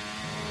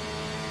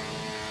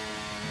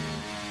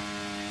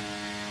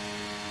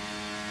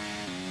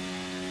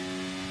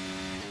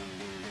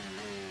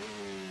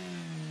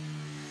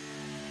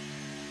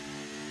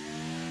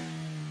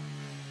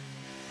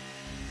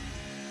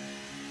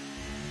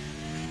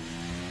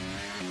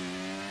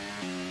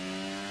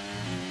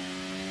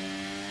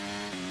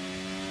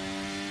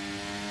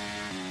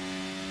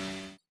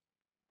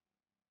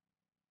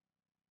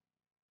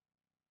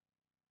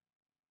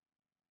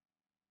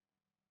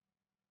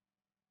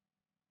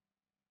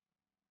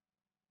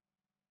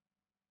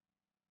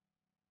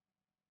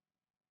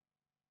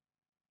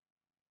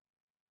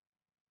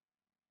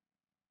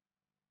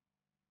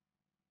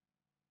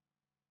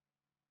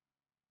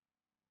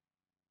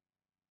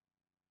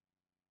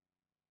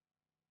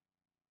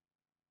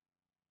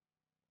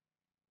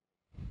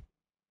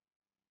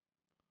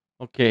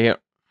 Okay, here.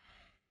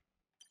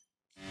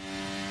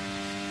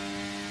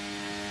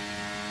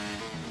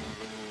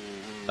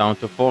 Down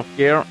to fourth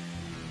gear.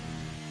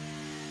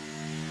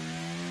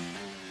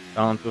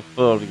 Down to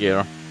third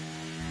gear.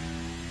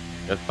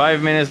 Got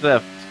 5 minutes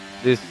left.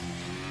 This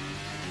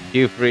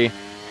Q3.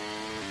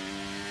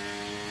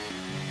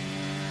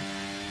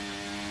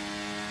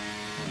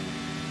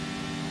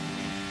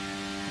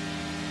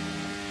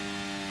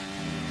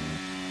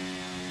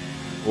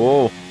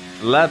 Whoa,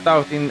 let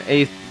out in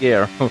 8th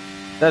gear.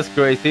 That's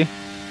crazy.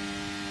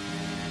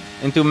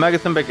 Into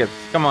Magus and Beckett.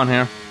 Come on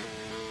here.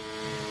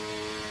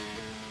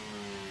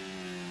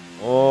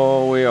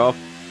 Oh, we're off.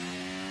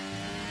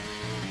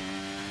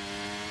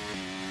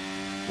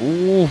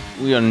 Ooh,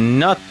 we are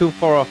not too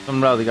far off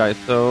from the other guys,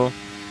 so.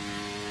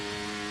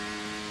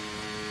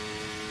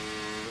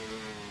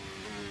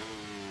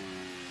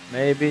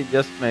 Maybe,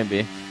 just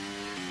maybe.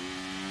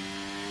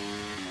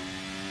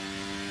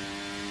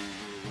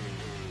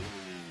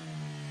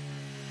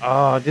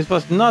 Oh, this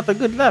was not a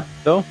good lap,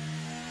 though.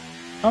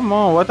 Come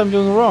on, what I'm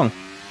doing wrong?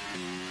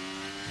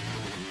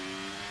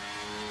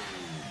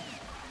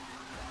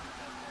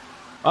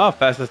 Oh,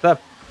 fastest lap.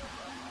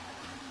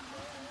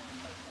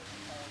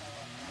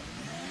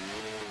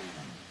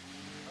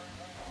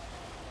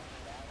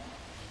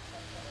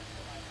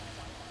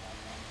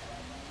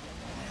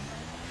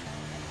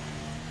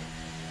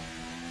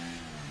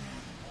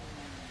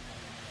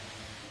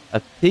 I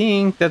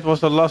think that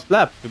was the last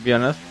lap, to be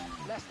honest.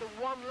 Less than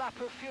 1 lap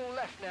of fuel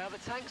left now. The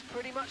tank's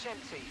pretty much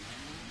empty.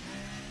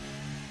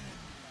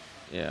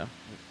 Yeah.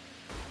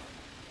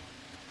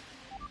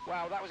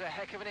 Wow, that was a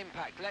heck of an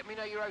impact. Let me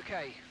know you're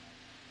okay.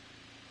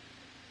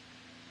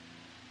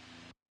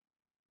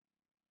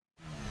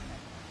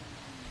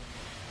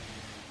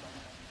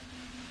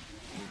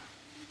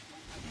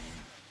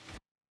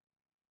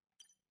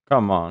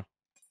 Come on.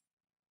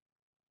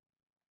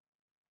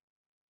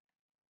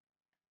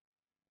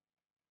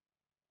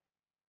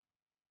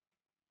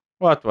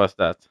 What was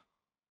that?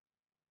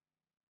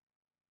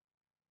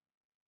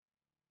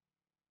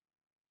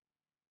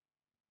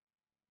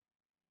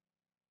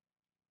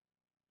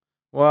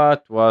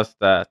 What was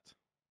that?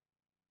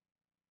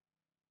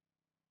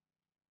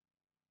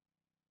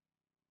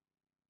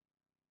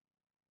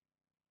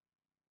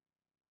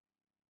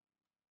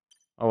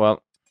 Oh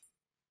well.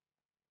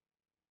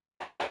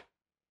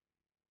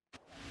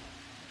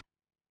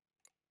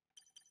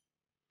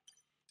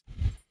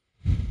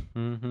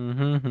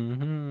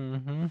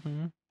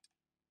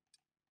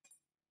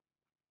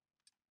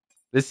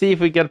 Let's see if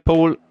we get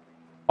pole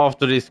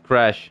after this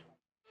crash.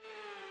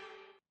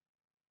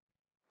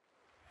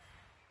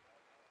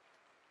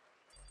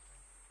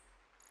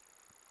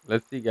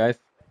 Let's see, guys.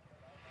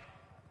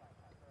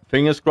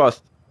 Fingers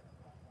crossed.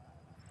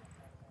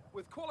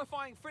 With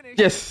qualifying finished,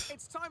 Yes.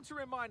 it's time to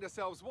remind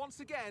ourselves once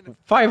again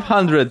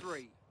 500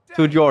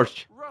 to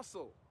George.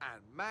 Russell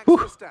and Max Whew.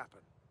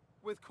 Verstappen.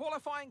 With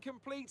qualifying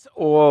complete,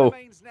 all that Whoa.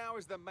 remains now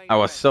is the main I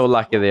was event. so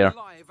lucky We'll be there.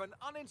 live and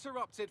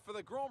uninterrupted for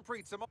the Grand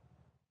Prix tomorrow.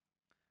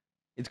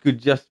 It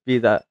could just be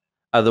that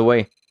other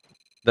way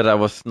that I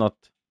was not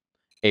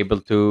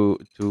able to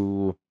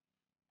do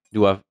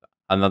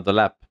another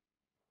lap.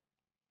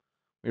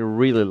 We're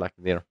really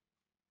lucky there.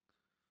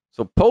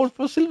 So pole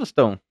for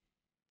Silverstone.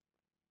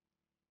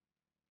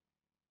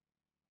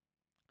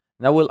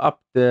 Now we'll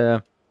up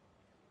the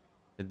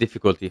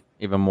difficulty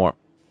even more.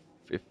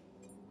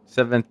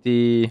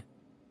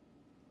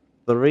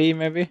 73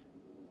 maybe?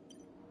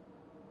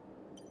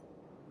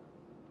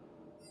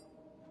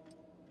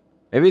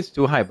 Maybe it's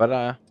too high,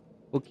 but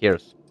who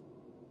cares?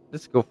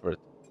 Let's go for it.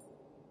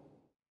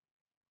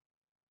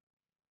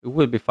 It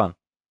will be fun.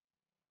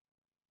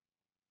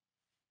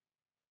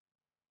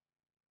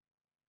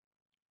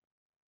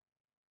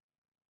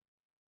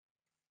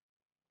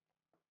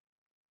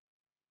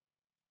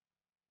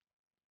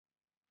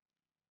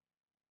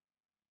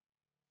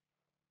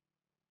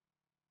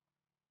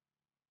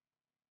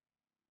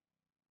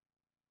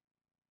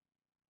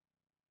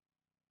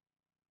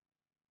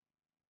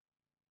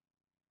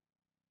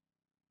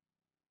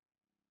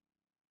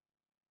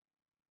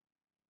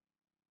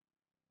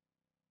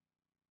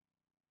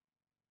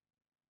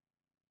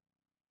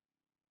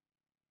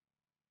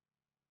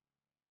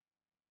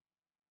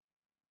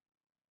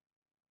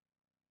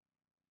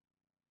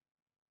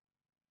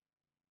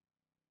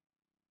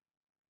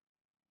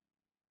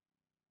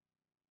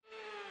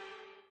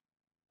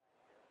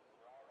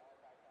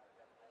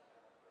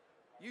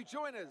 You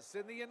join us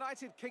in the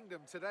United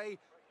Kingdom today,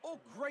 or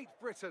Great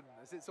Britain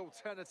as it's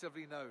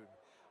alternatively known.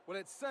 Well,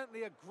 it's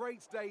certainly a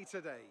great day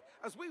today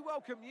as we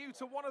welcome you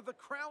to one of the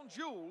crown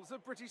jewels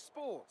of British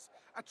sports,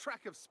 a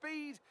track of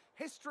speed,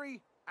 history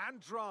and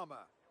drama.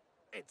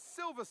 It's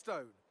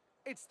Silverstone.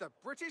 It's the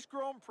British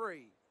Grand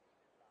Prix.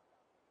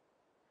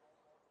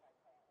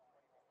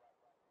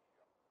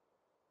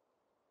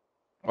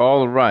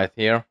 All right,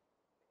 here.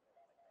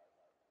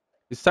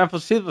 It's time for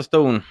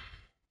Silverstone.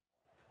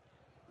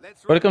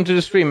 Welcome to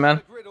the stream,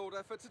 man. Grid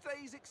order for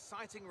today's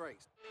exciting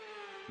race.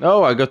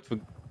 No, I got...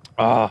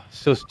 Ah,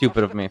 so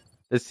stupid of me.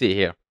 Let's see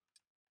here.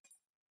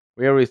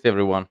 Where is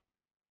everyone?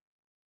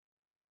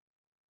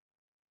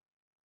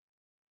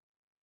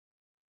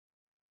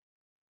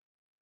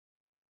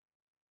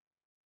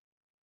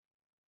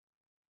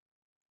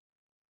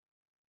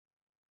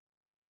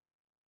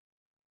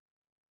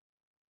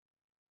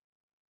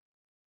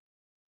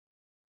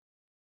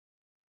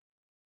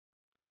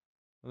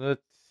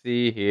 Let's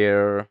see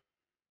here.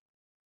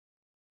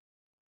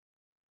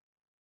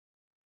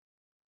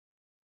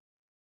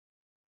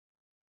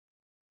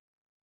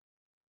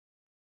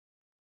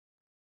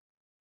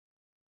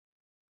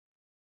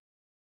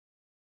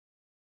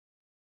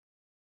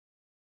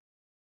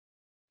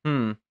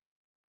 Hmm.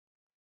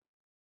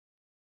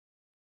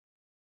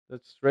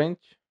 That's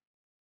strange.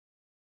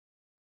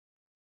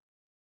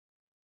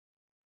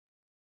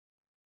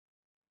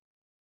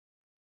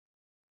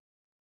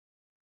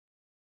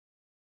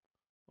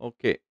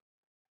 Okay.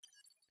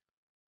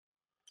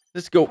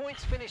 Let's go.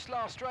 Points finished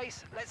last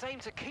race. Let's aim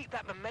to keep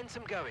that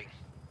momentum going.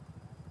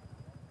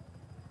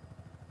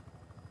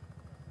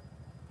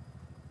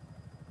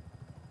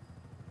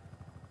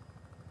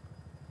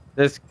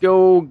 Let's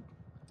go.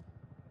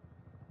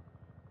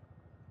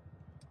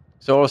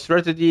 So our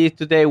strategy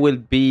today will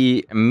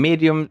be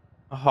medium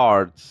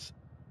hards.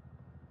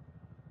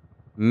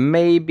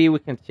 Maybe we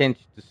can change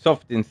to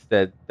soft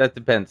instead. That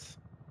depends.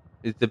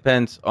 It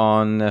depends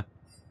on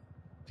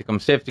become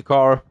safety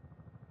car,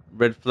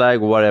 red flag,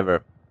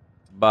 whatever.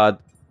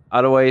 But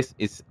otherwise,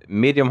 it's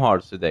medium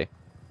hards today.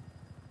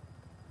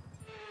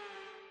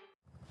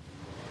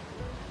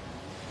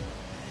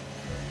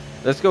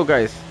 Let's go,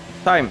 guys.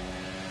 Time.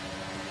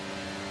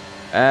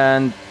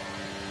 And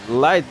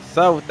lights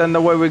out, and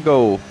away we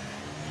go.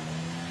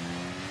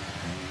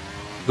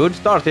 Good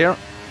start here.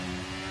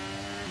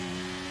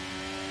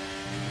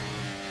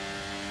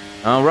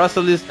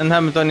 Russell and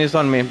Hamilton is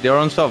on me. They're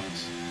on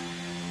softs.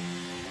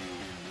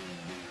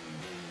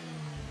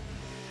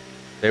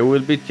 They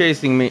will be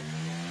chasing me.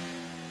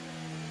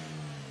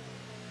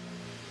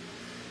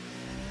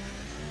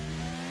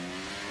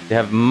 They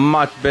have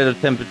much better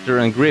temperature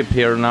and grip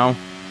here now.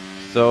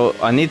 So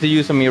I need to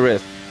use some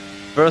ERS.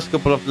 First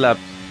couple of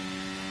laps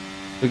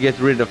to get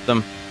rid of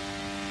them.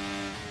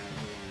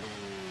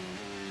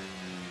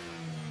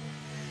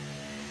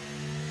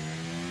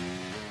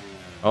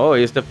 Oh,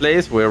 here's the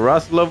place where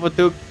Russell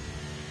overtook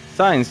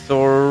Sainz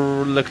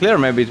or Leclerc,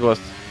 maybe it was.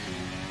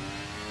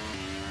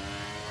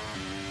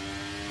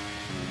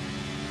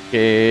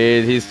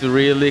 Okay, he's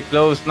really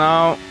close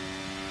now.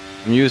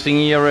 I'm using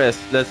ERS.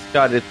 Let's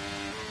cut it.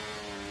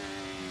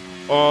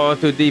 Oh,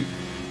 too deep.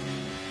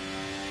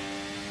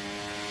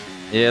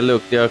 Yeah,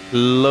 look, they are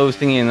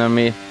closing in on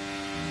me.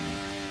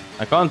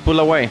 I can't pull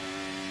away.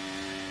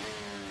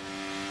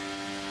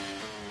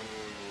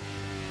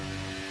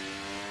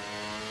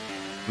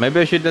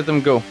 Maybe I should let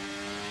them go.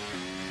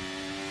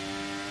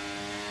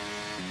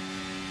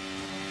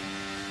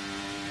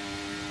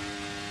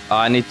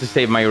 I need to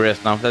save my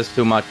rest now. That's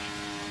too much.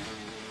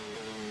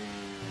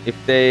 If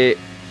they...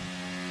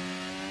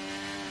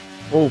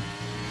 Oh,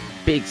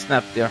 big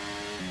snap there.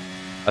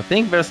 I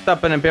think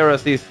Verstappen and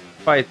Perez is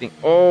fighting.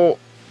 Oh,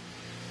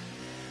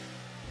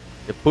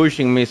 they're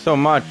pushing me so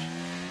much.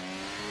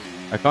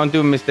 I can't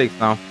do mistakes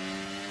now.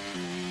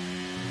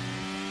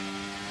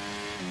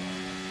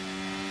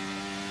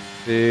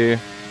 See.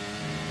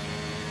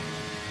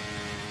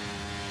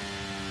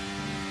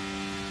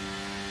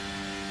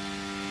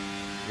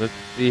 Let's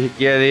see,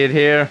 get it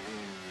here.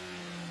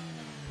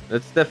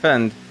 Let's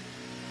defend.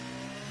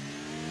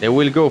 They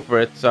will go for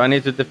it, so I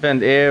need to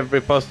defend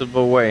every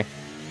possible way.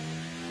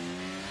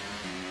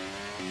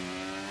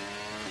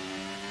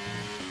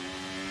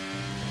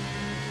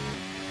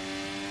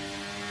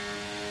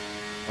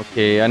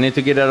 Okay, I need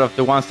to get out of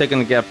the 1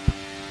 second gap.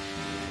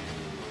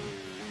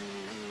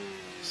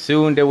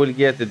 Soon they will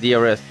get the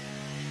DRS.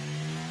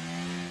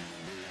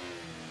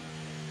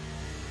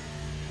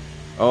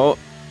 Oh,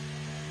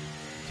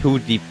 too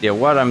deep there.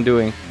 What I'm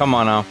doing? Come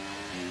on now.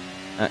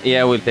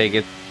 Yeah, we'll take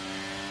it.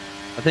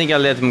 I think I'll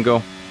let him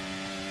go.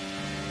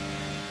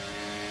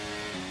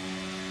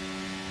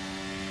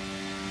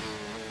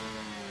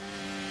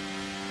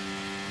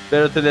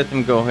 Better to let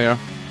him go here.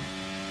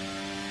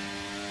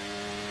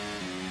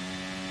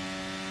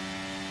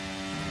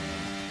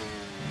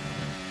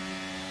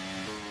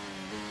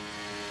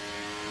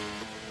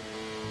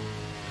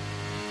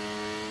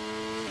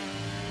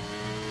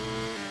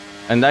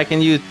 And I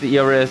can use the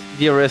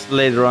DRS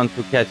later on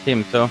to catch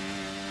him, so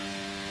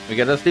we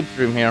got a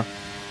slipstream here.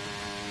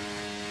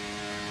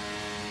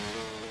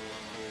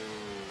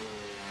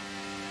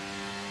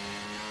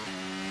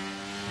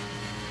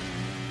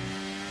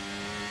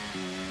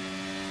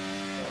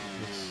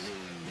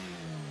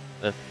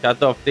 Let's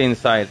cut off the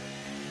inside.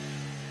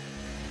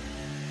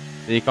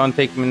 He can't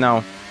take me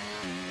now.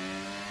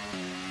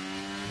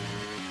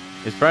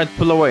 He's trying to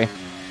pull away.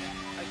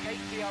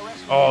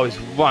 Oh, he's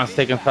 1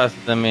 second faster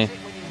than me.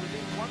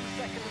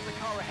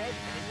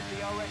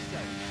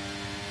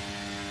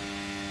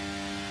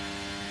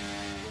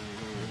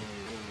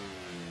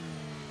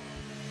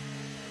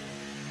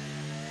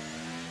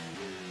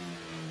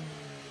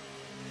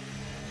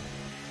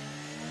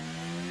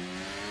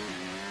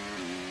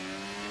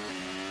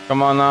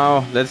 Come on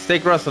now, let's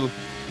take Russell.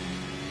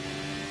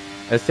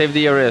 Let's save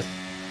the ERS.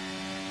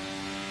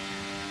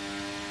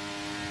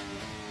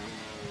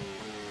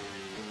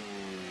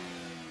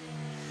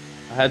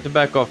 I had to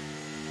back off.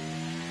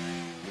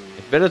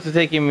 It's better to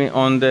take him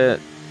on the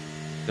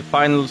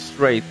final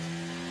straight.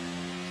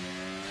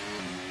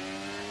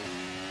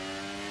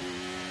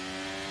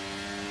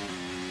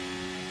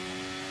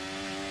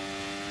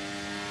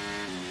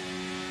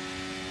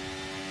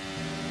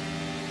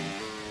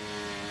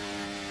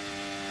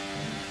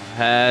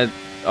 Had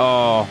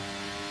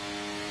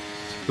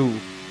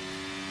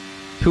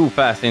too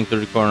fast into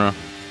the corner,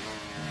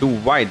 too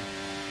wide.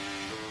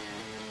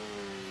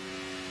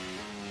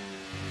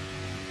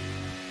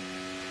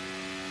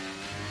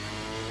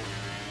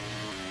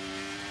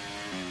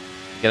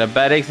 Get a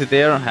bad exit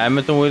there.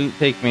 Hamilton will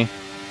take me.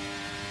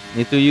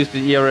 Need to use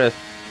the ERS.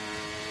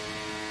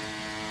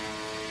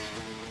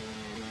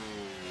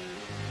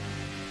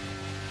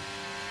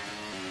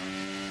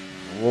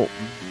 Whoa,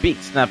 big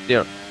snap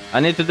there. I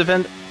need to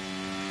defend.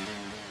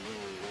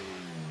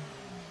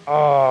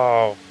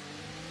 Oh,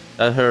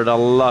 that hurt a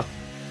lot.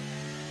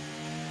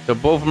 So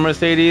both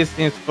Mercedes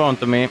in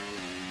front of me.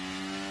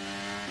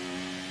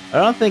 I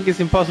don't think it's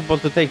impossible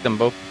to take them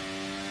both.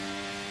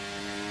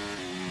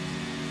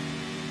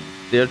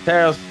 Their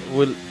tires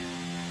will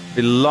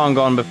be long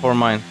gone before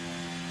mine.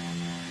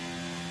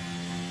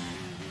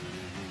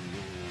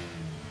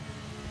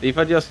 If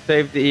I just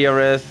save the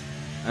ERS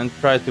and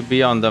try to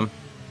be on them.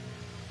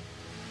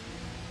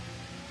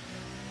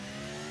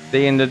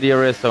 Stay in the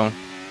DRS zone.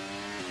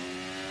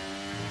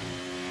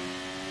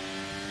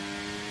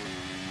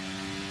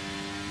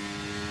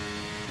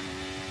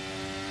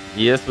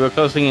 Yes, we're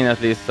closing in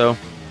at least, so.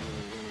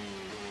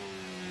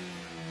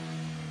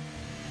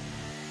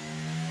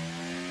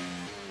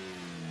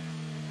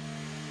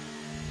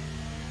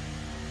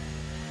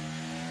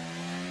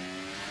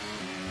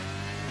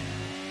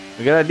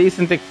 We got a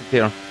decent exit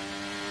here.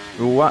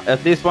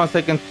 At least 1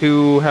 second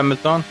to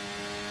Hamilton.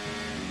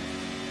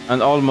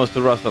 And almost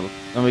to Russell.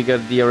 Then we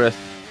get DRS.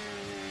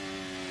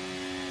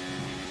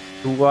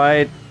 Too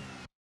wide.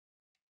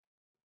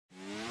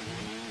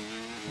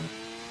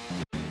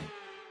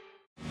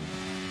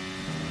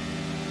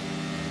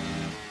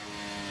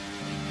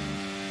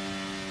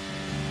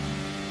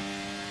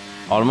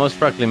 Almost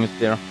track limits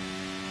there.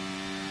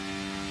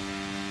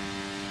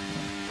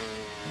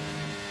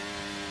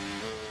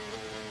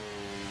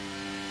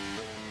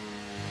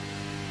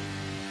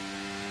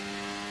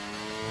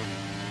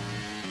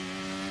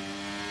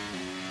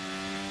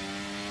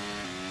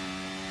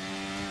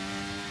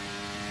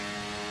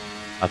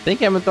 I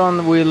think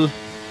Hamilton will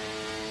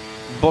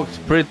box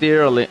pretty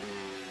early.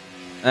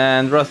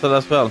 And Russell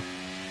as well.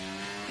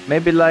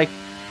 Maybe like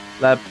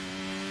lap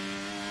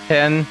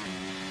 10.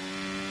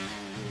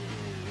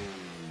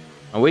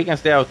 And we can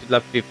stay out to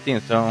lap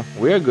 15, so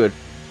we are good.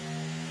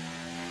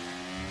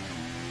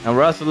 And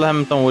Russell and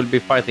Hamilton will be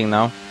fighting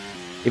now,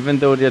 even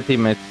though they're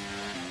teammates.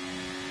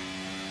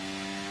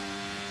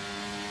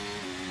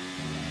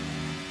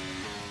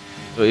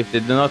 So if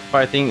they're not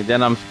fighting,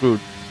 then I'm screwed.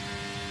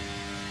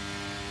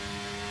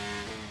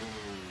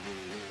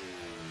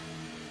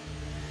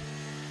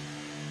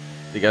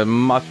 They got a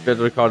much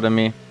better car than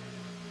me.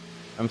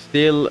 I'm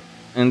still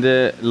in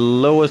the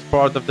lowest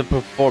part of the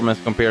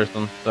performance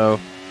comparison, so...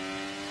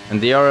 And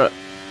they are a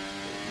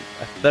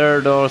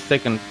third or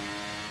second.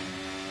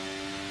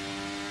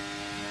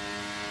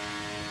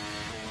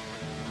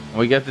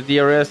 We get the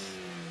DRS.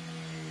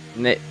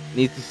 Need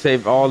to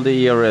save all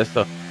the ERS.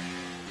 So.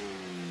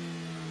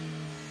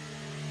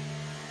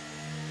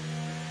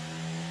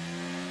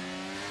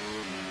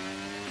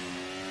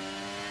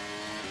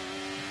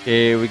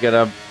 Okay, we got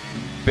a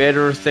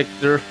better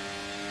sector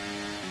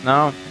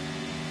now.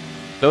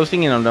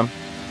 Closing in on them.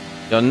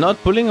 They're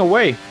not pulling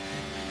away.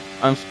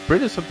 I'm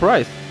pretty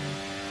surprised.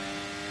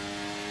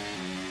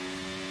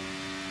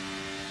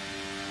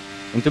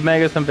 Into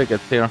Megas and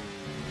Pickets here.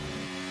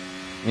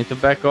 Need to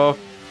back off.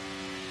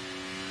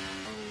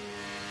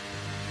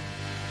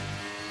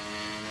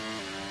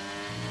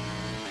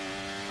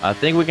 I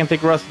think we can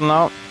take Russell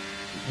now.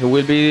 He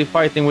will be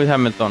fighting with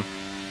Hamilton.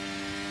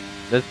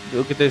 Let's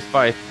look at this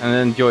fight and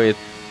enjoy it.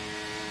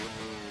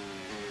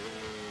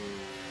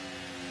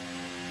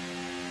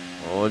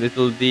 Oh,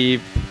 little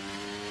deep.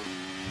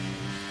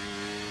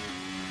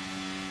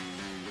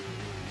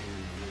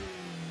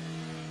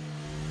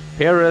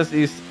 Perez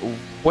is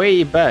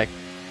way back.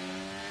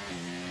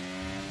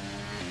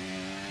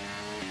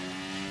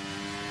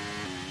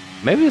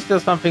 Maybe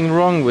there's something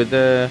wrong with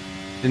the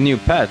new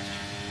patch.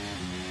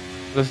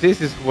 Because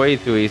this is way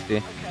too easy.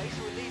 Okay,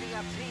 so we're leading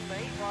our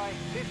teammate by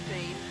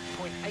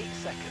 15.8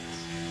 seconds.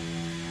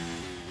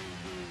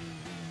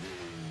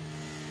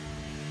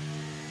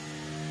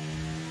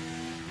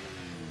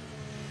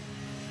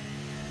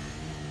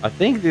 I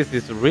think this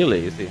is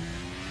really easy.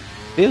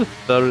 Still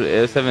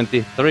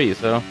 73,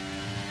 so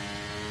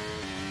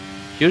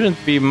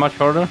shouldn't be much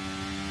harder.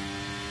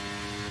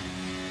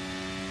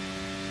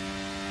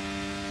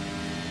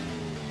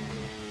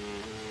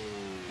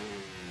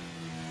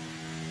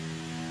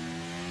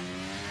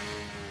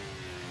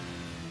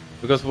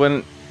 Because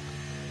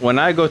when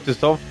I go to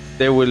soft,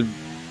 they will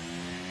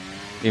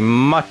be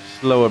much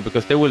slower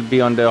because they will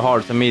be on the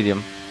hards and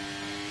medium.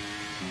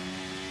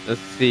 Let's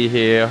see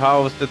here.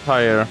 How's the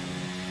tire?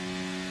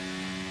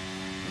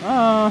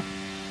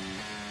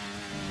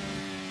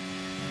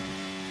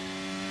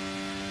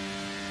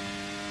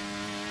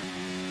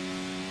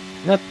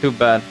 Not too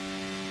bad.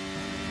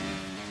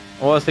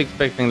 I was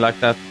expecting like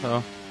that,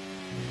 so.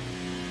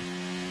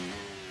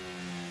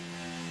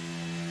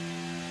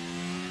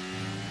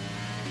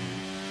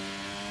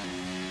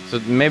 So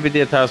maybe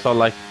the tires are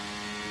like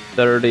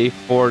 30,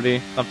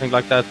 40, something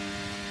like that.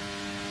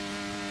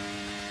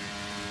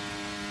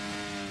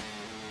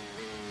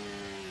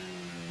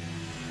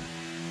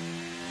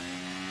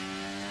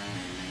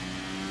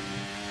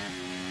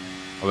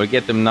 I will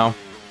get them now.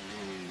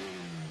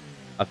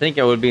 I think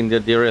I will be in the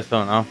DRS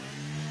zone now.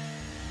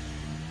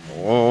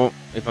 Oh,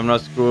 if I'm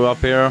not screwed up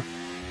here.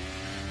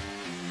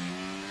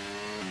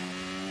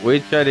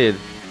 Which I did.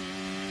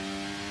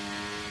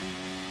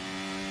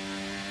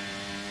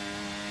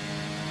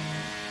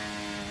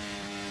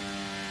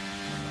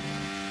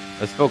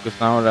 Let's focus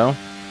now though.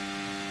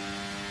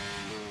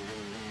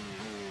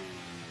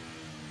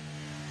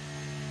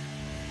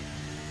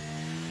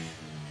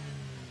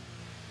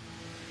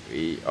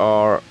 We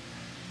are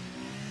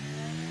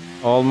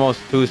almost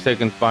 2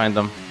 seconds behind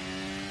them.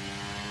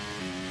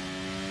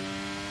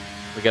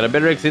 We got a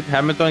better exit.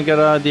 Hamilton got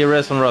a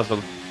DRS on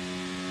Russell.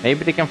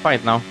 Maybe they can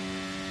fight now.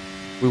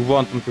 We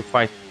want them to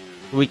fight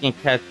so we can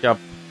catch up.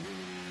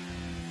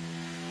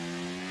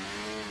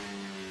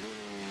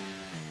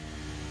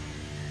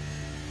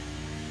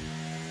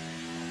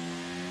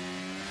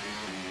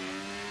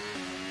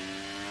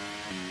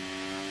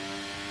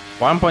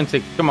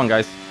 .6. Come on,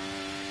 guys.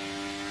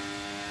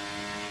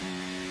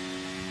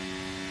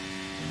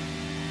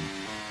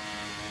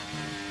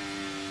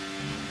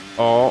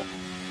 Oh.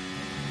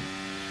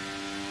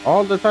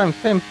 All the time,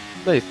 same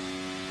place.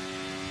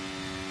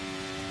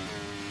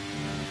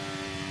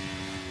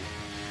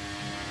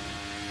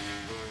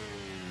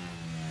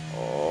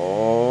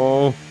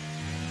 Oh.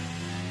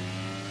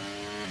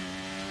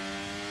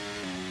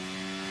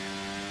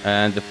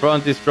 And the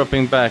front is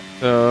dropping back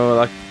to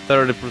like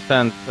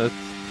 30%.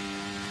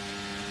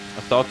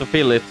 I start to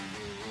feel it.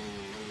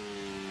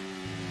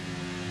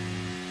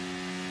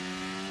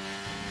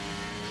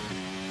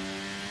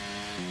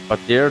 But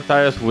the air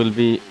tires will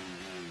be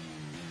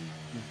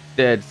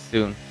dead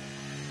soon.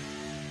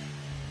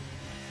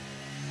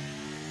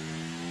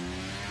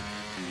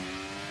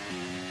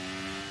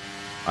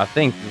 I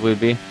think it will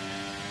be. You're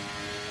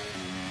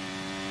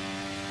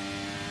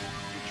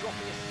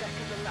dropping a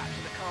second a lap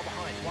to the car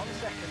behind. 1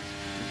 second.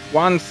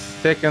 1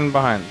 second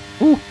behind.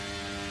 Whew,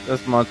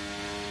 that's much.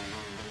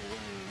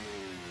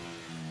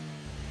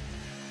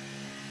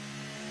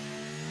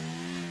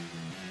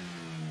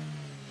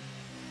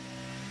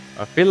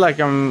 I feel like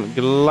I'm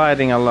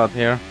gliding a lot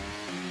here.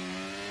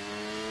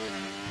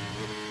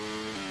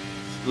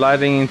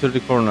 Sliding into the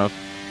corners.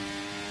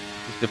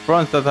 It's the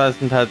front that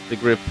hasn't had the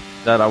grip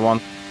that I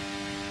want.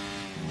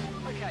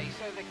 Okay,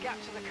 so the gap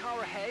to the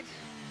car ahead,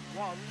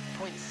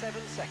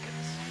 1.7 seconds.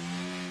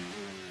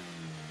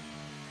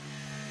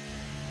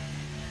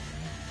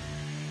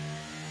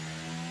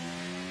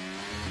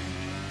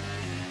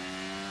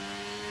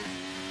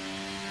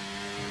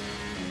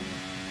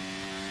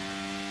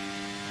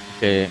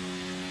 Okay,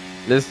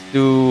 let's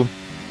do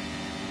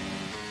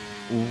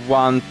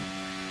one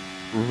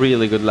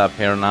really good lap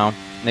here now.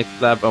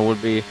 Next lap I will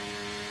be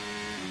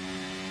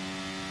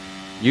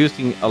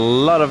using a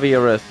lot of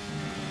ERS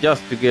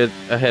just to get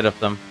ahead of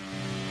them.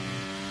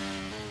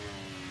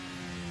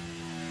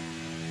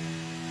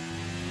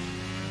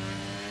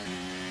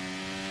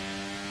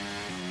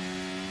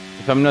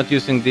 If I'm not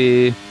using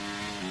the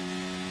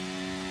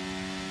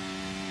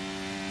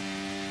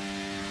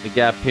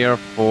gap here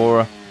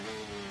for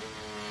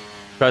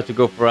try to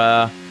go for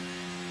a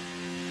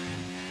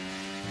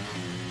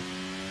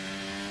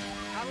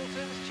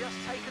Hamilton's just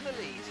taken the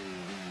lead.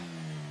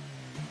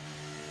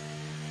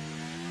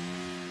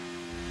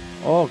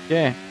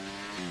 okay.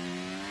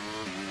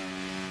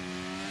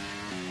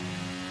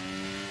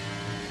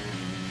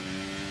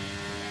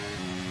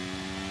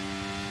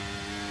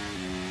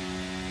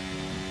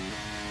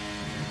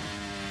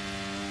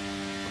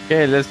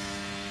 Okay, let's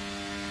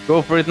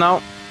go for it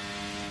now.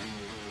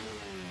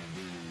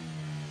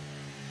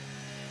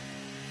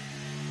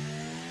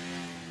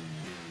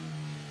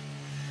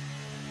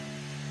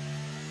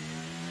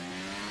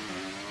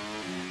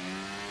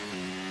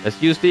 Let's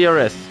use the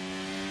DRS.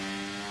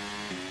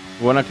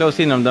 We wanna close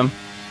in on them.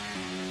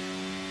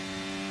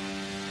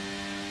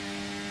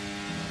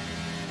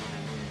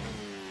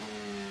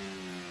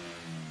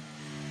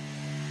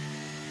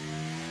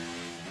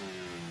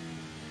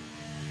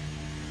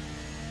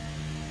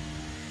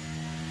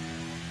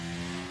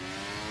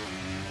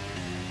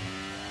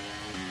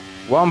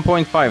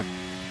 .5.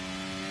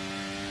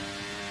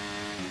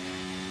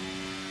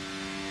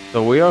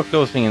 So we are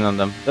closing in on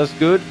them. That's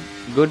good.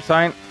 Good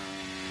sign.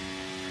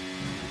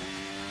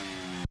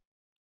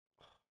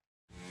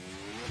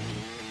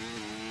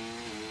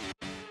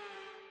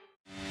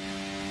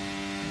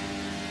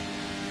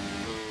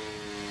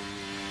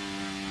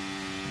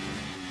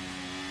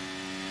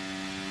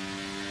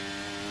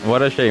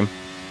 What a shame.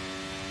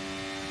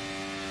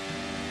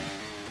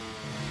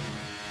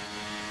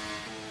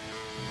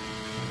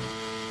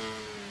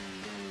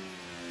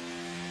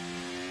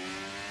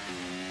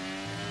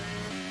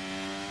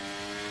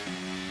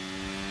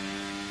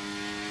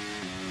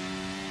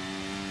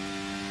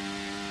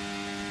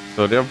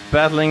 So they're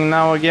battling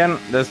now again.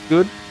 That's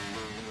good.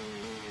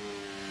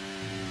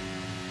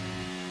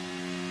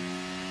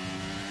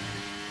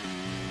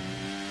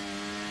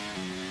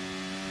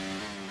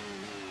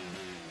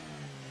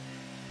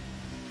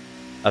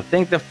 I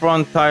think the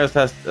front tires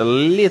has a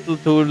little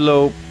too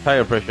low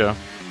tire pressure.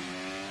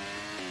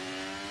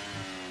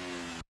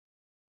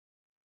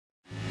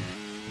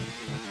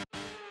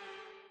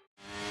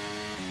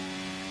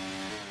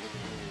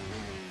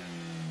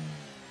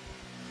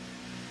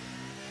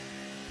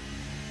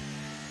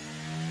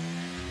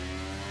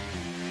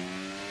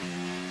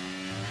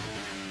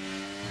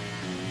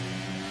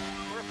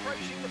 We're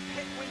approaching the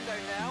pit window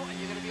now, and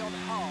you're going to be on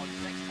hard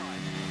next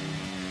time.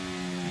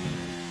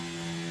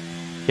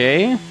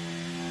 Okay.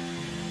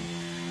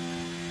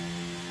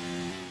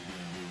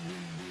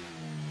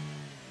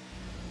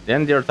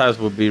 Then their tires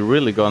will be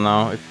really gone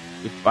now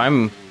if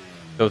I'm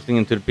closing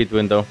into the pit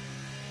window.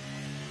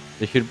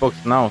 They should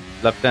box now,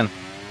 lap 10.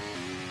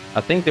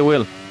 I think they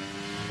will.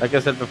 Like I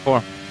said before.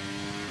 No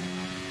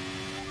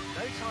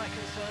tyre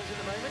concerns at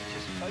the moment,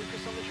 just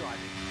focus on the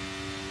driving.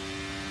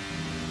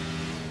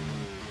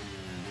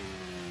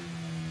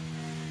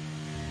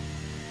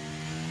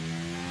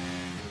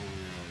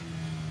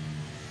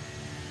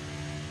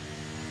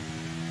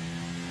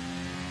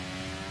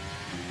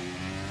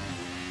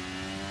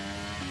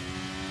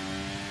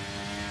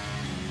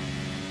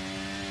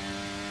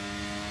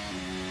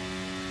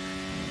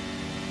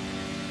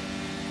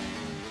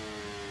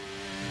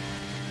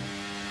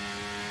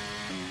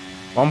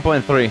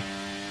 1.3.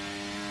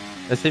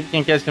 Let's see if we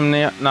can catch him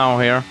now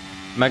here.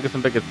 Magus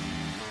and Pickett.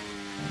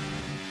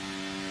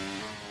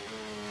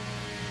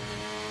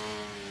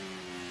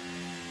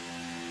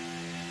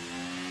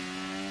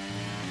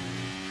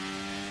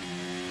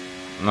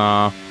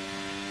 No.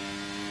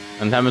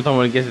 And Hamilton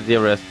will get the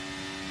DRS.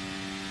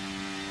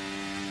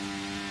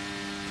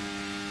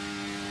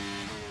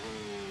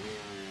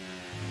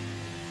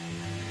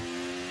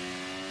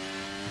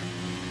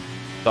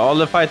 So all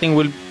the fighting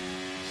will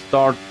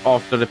start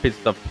after the pit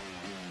stop.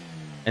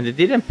 And they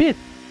didn't pit.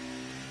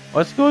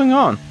 What's going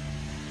on?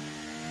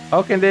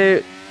 How can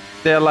they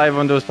stay alive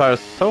on those tires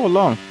so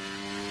long?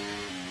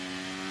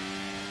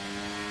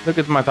 Look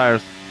at my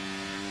tires.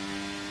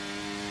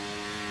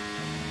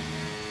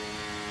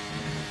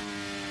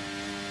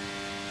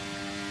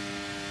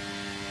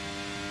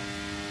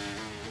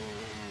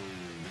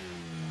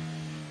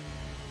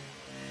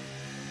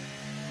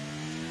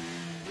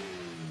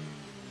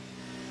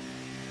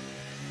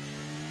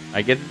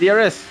 I get the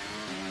DRS.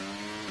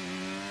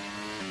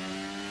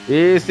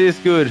 This is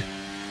good.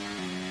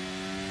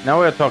 Now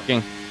we're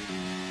talking.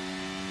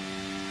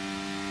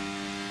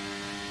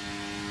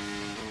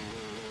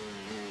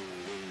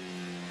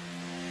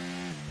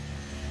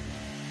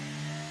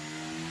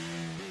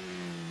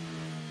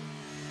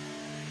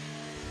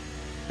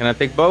 Can I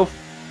take both?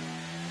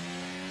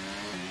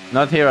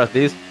 Not here at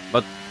least,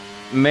 but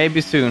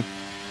maybe soon.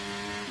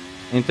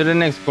 Into the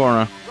next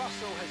corner.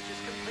 Russell has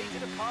just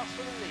completed a pass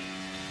for the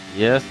lead.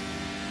 Yes.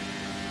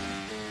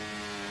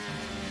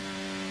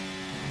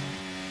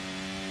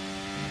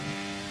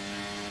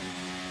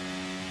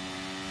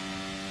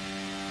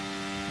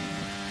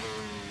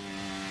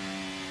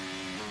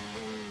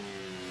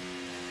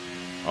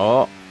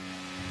 Oh.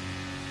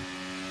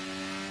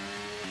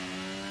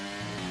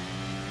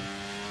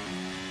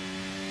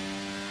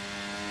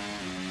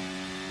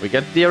 We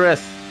get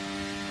DRS.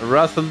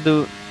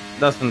 Russell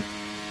doesn't.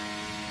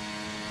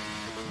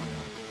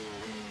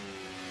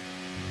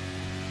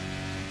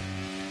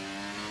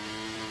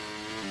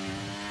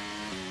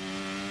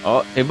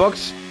 Oh, a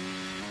box.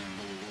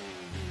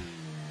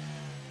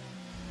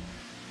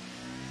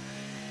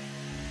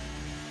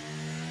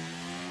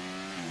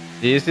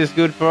 This is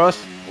good for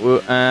us.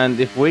 And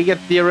if we get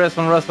DRS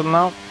on Russell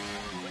now.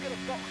 We're going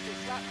to box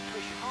this lap,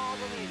 push hard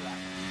on the lap.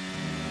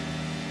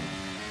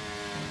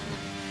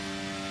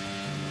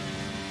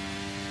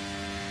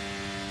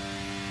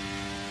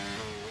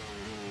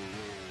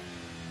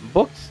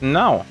 Box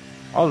now.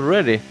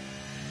 Already.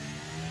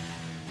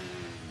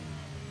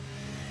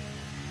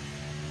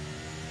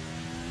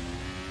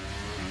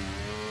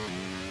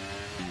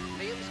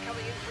 Liam's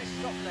coming in for his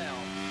stop now.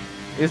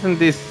 Isn't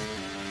this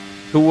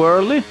too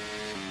early?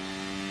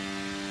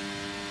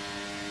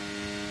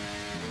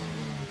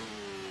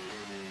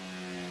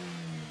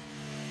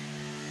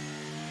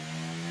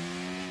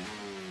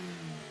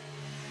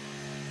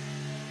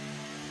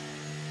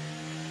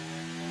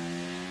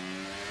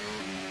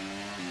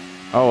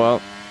 Oh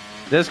well.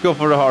 Let's go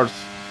for the hearts.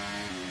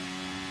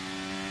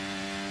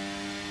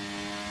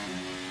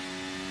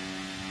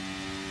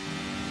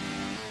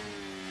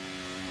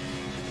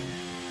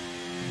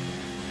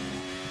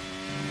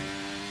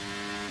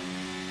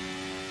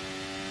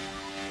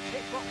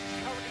 Pit box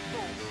is currently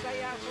full.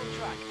 Stay out on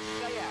track.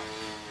 Stay out.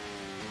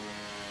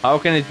 How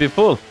can it be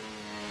full?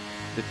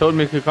 They told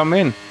me to come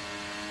in.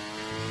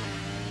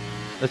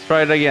 Let's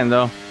try it again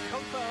though.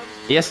 Confirmed.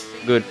 Yes,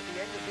 See good. you at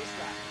the end of this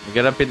lap. We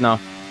get a pit now.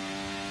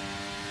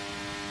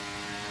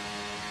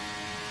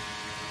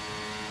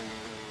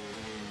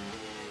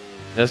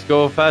 Let's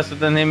go faster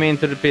than him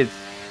into the pits.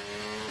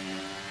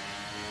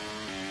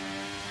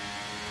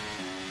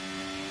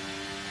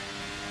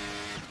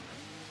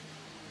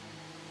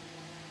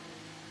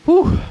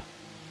 Whew.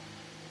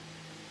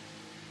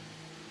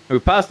 We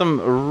passed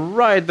them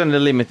right on the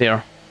limit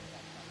here.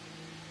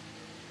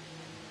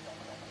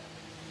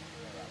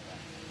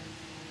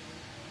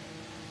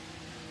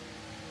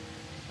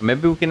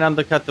 Maybe we can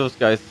undercut those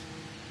guys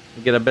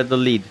and get a better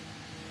lead.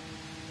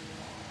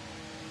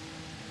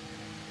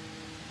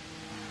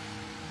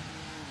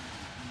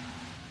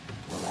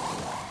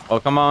 Oh,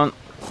 come on.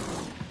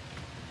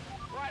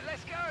 Right,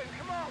 let's go.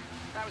 Come on.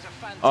 That was a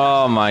fantastic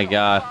Oh my stop.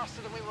 God.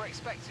 Faster than we were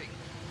expecting.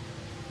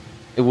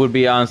 It would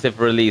be unsafe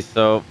release,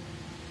 so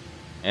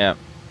yeah.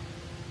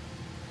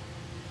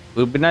 It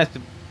would be nice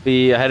to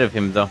be ahead of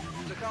him though.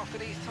 Look after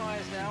these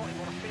tyres now.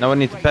 Now we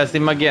need to pass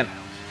him again.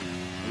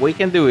 We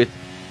can do it.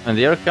 And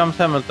here comes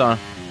Hamilton.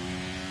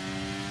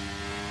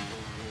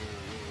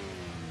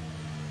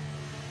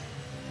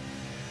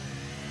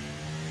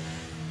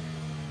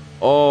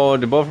 Oh,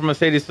 the both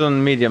Mercedes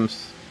on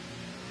mediums.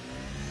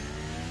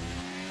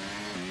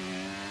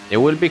 They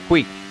will be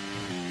quick.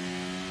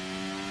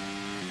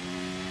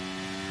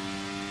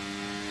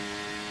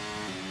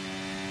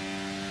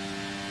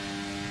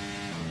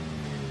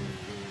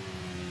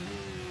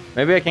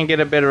 Maybe I can get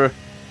a better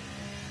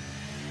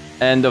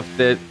end of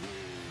the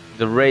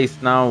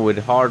race now with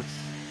hearts,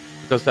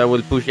 because I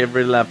will push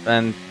every lap.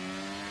 And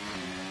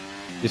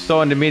you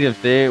saw in the mediums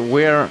the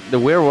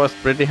wear was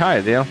pretty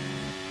high there.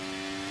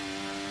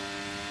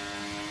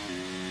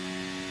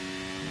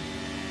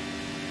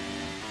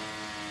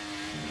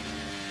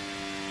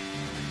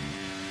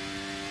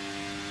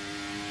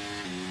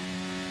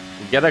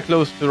 We gotta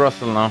close to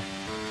Russell now.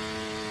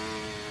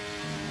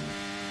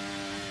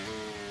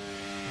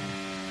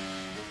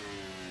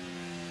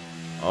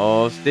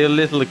 Oh, still a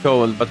little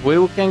cold, but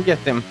we can get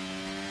him.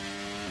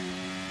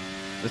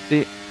 Let's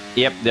see.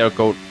 Yep, they're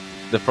cold.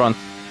 The front.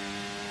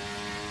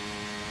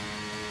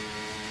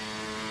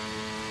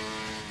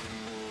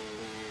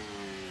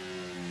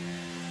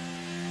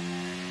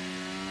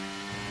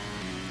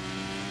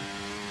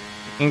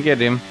 We can get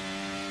him.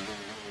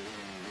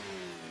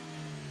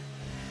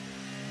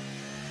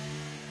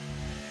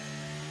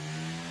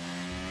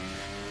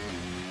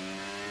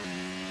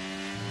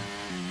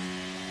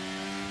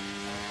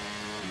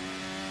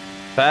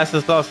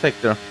 Fastest last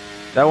sector.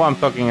 That's what I'm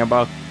talking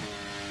about.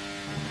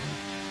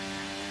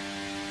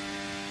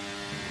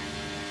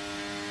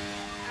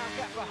 Our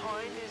gap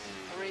behind is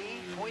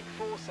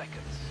 3.4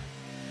 seconds.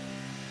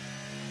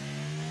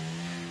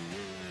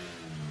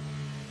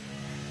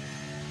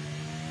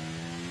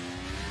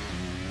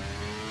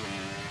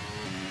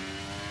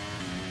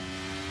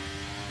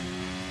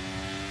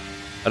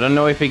 I don't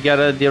know if he got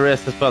a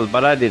DRS as well,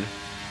 but I did.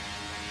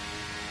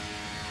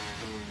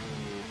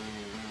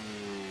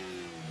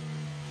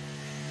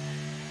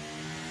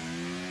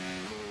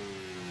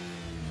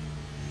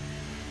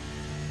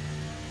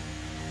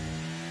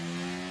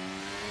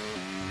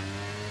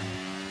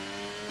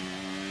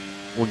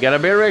 We got a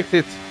bear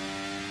exit.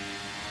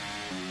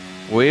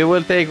 We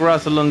will take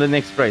Russell on the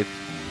next straight.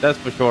 That's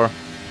for sure.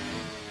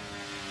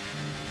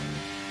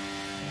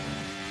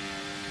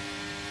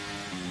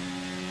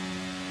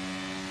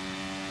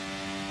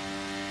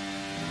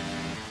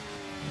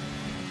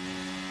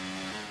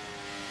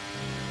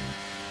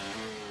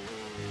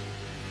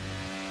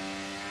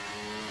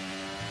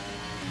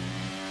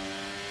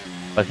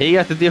 But he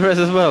got the DRS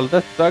as well.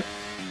 That sucks.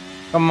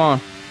 Come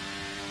on.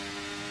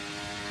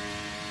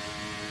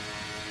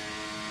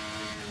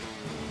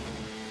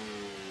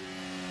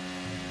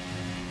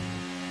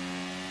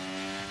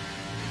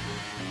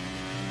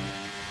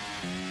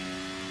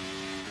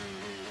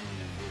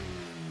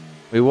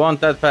 We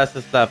want that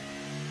fastest lap.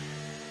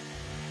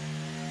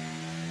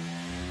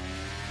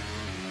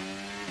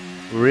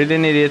 We really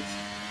need it.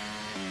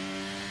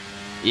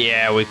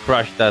 Yeah, we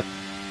crushed that.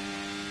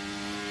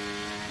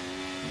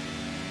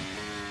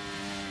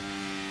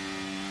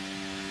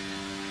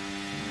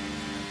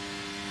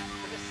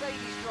 The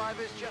Mercedes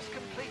drivers just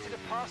completed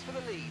a pass for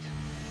the lead.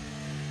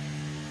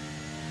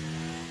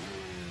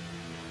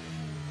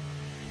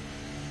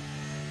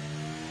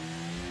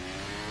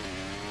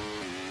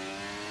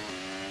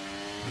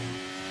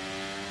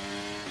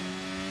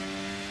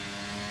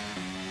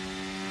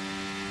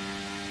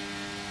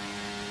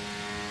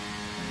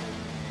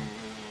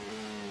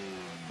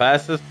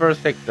 Fastest per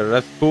sector.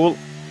 That's cool.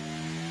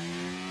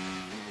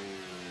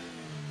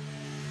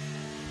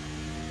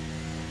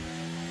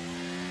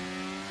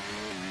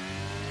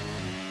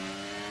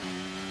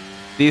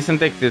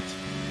 Decent exit.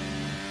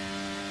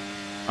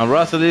 And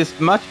Russell is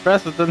much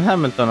faster than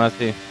Hamilton, I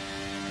see.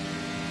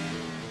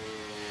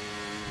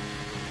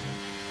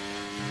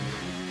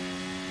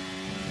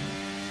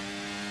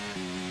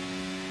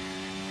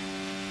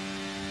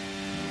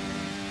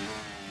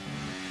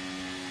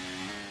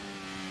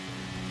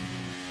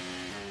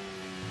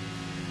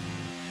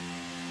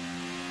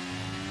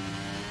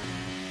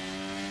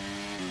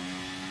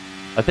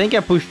 I think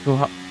I pushed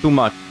too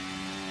much.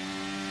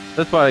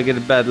 That's why I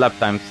get bad lap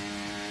times.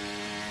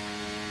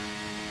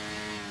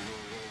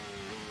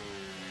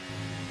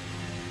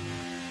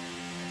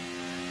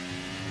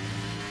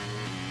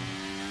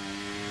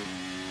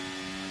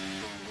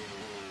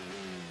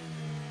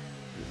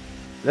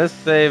 Let's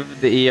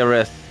save the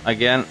ERS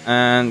again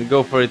and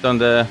go for it on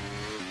the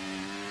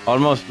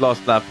almost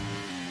last lap.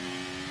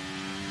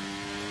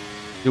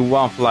 Do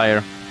one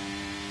flyer.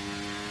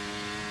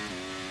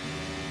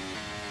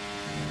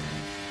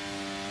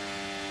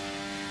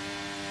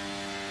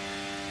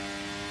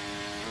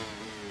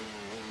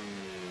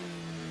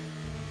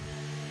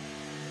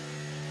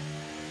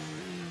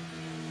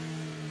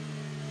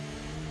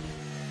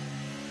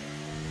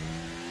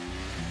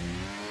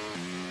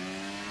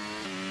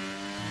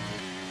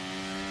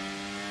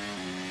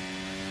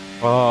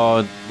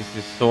 Oh, this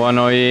is so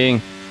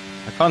annoying.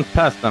 I can't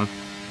pass them.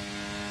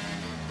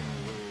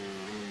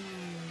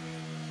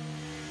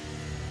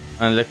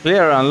 And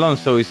Leclerc and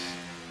Alonso is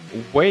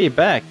way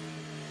back.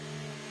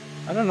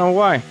 I don't know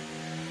why.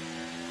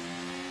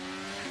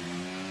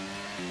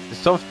 The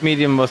soft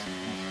medium was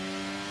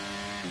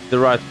the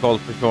right call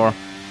for sure.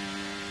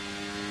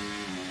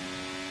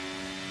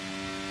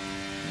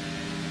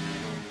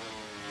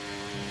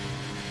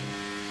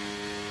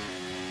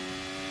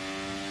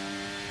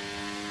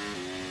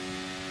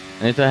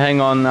 I need to hang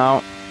on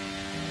now.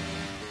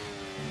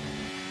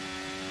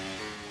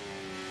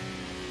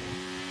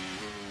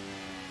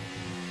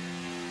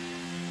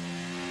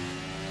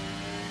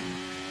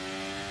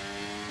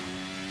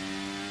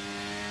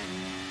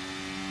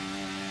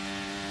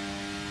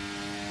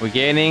 We're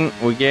gaining,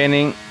 we're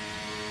gaining.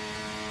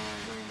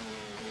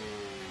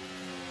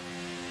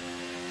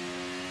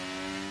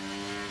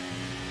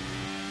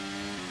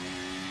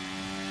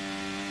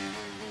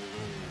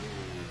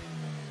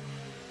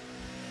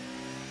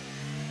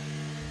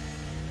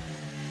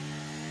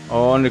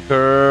 On the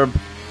curb.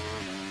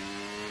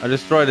 I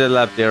destroyed the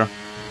lap there.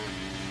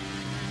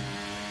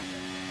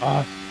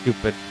 Ah,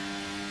 stupid.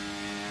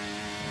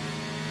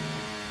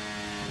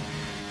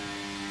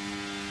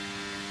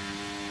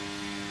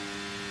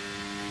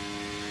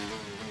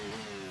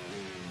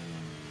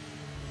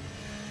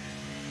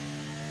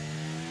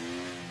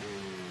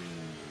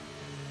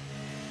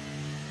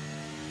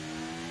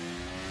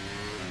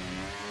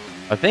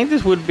 I think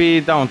this would be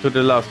down to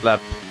the last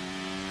lap.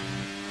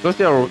 Because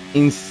they are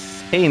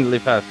insanely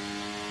fast.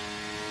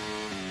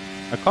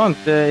 I can't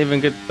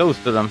even get close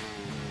to them.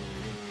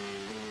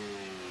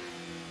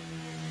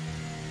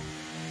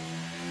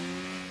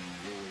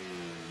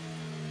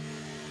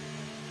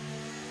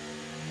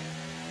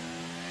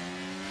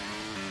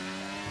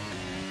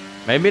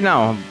 Maybe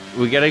now.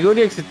 We get a good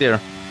exit there.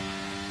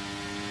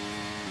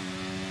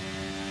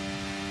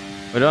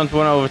 We don't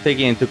want to overtake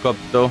into cups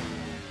though.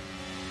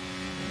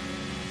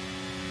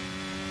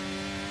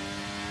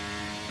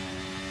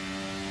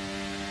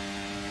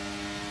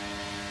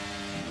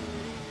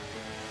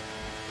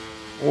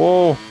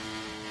 Whoa.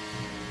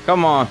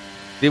 Come on.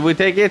 Did we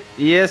take it?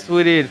 Yes,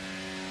 we did.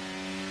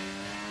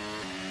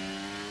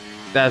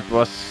 That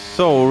was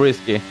so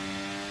risky.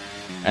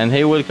 And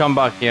he will come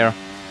back here.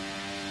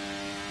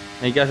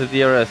 He got the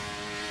DRS.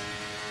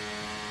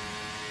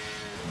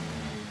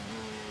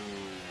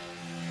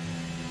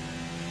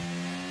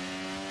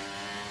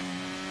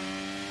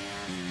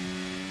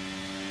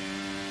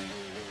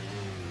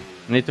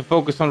 Need to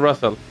focus on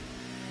Russell.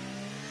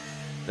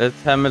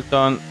 Let's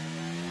Hamilton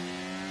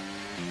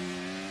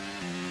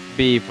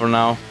B for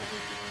now.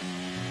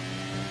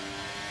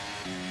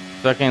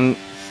 So I can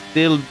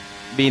still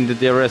be in the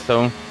DRS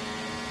zone.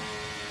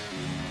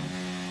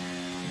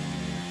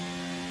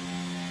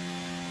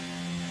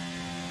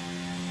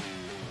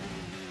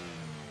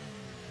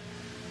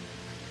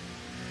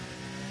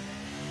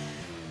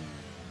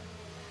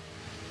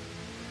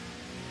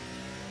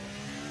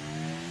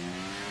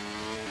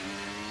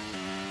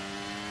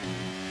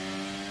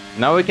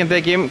 Now we can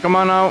take him. Come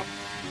on now.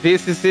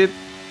 This is it.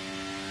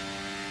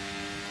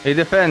 He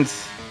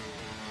defends.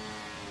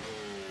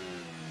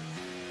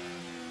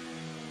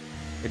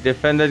 He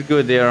defended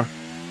good there.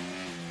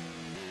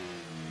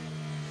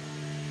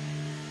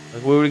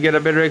 But we will get a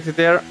better exit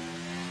there.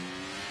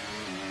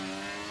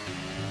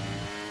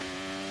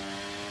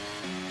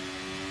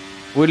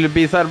 Will it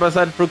be side by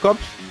side for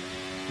cops?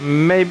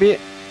 Maybe.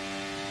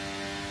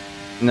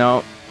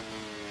 No.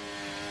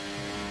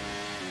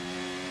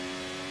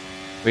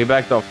 We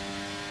backed off.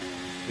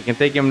 We can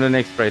take him the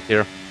next right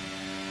here.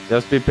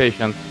 Just be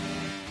patient.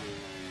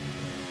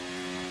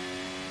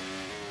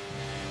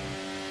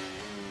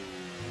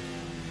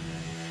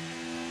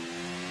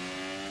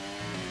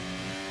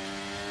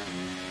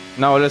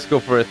 Now let's go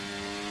for it.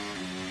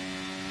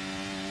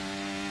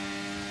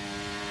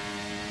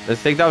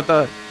 Let's take out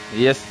the...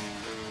 Yes.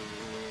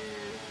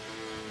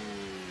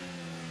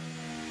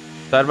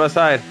 Side by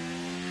side.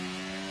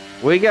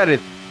 We got it.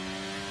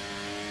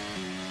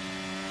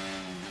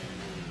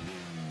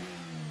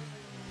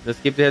 Let's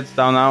keep the heads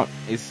down now.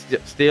 It's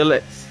still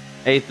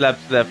 8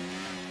 laps left.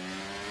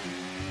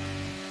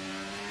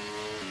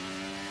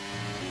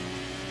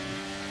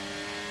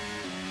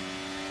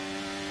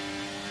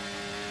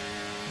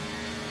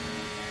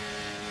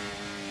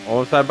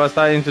 All side by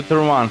side into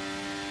turn 1.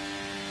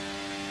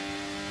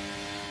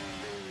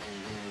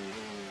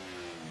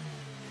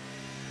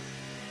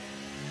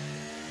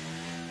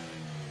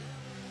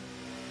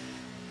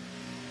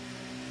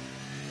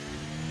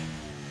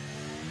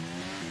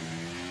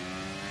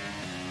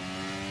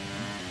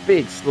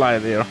 Big slide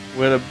there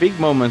with a big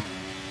moment.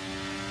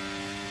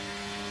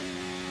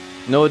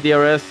 No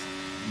DRS,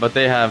 but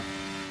they have.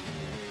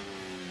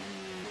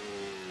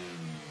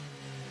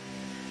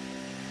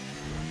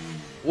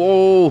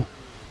 Whoa!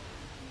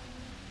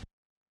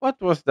 What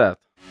was that?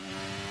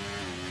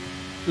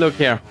 Look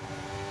here.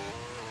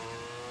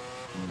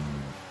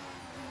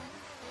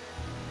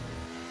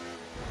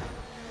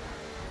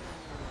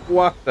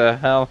 What the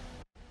hell?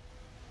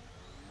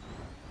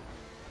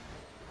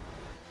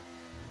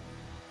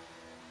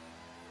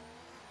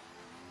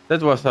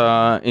 That was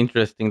an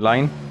interesting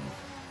line.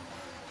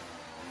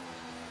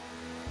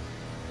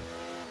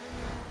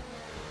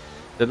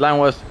 The line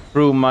was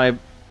through my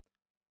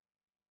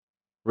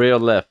rear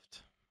left.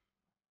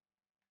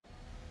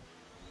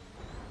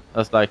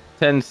 That's like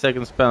 10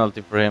 seconds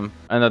penalty for him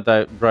and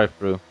a drive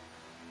through.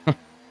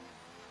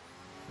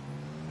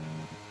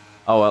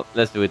 Oh well,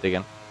 let's do it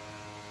again.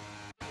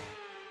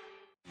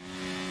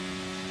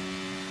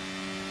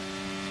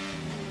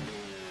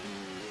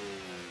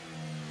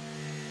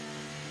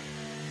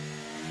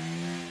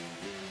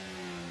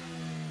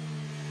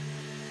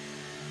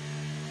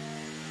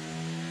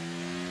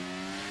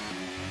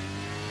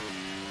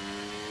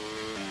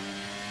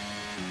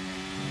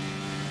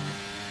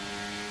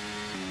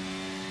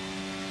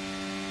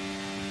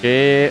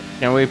 Okay,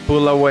 can we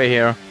pull away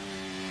here?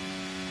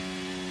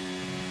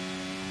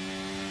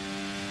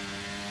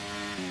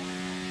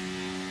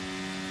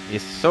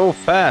 He's so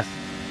fast.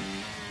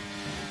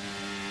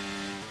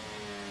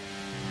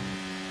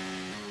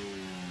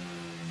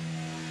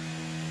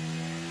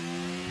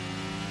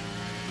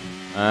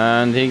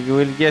 And he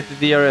will get the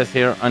DRS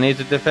here. I need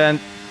to defend.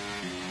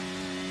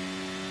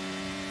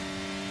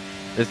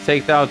 Let's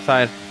take the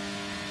outside.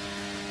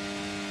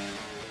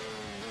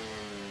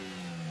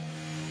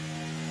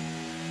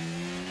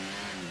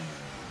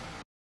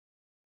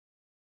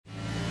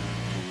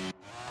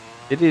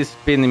 It is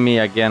spinning me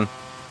again.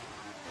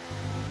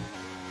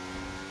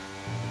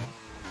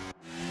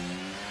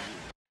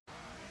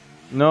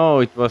 No,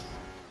 it was...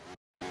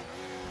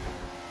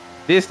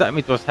 This time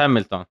it was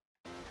Hamilton.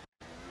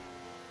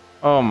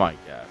 Oh my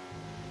god.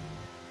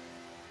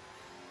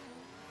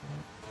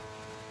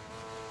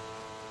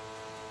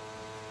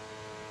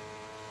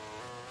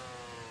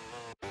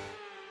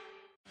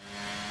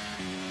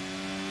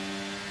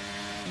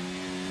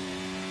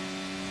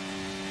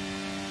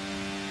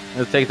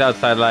 Let's take the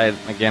outside line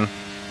again.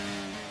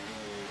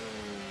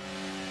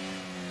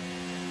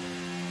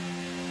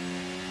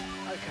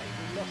 Okay,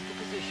 we lost the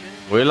position.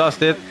 We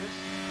lost it. Focus.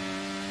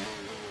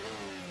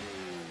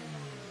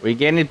 We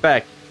gain it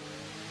back.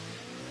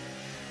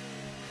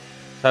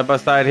 Side by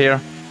side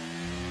here.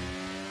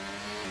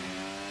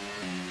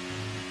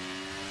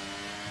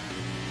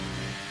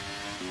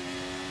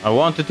 I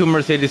want the two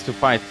Mercedes to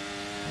fight.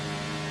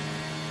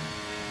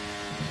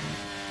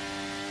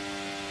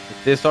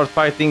 If they start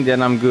fighting,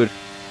 then I'm good.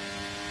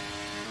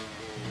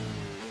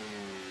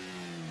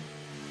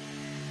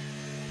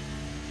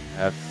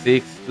 I have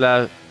 6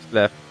 laps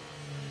left.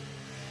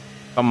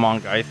 Come on,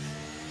 guys.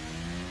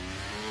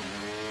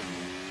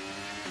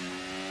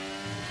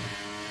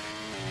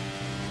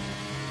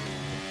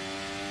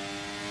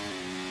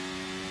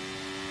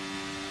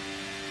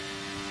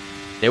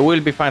 They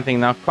will be fighting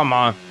now. Come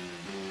on.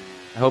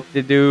 I hope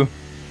they do.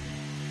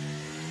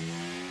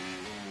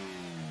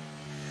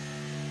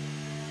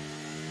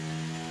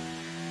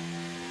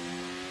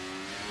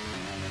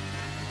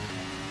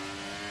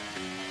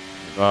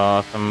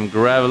 Got some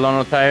gravel on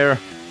our tire,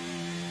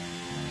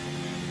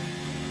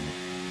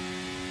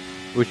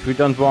 which we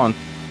don't want.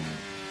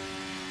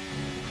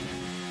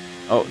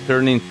 Oh,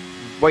 turning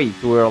way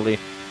too early.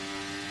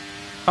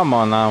 Come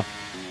on now.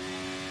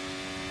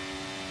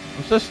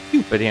 I'm so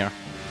stupid here.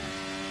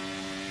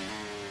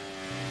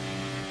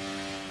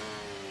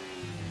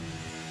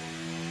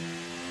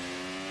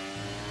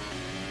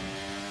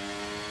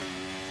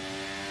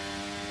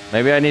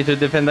 Maybe I need to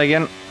defend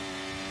again.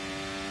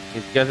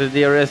 He's got the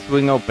DRS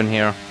wing open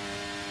here.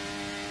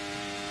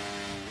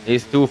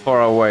 He's too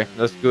far away.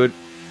 That's good.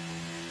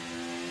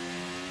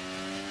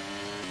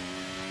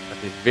 But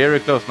he's very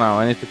close now.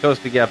 I need to close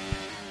the gap.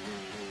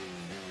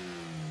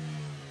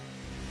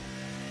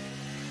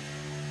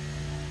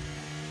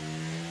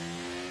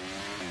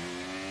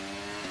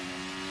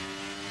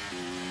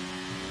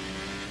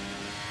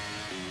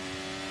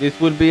 This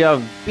will be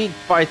a big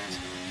fight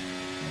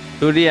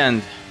to the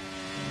end.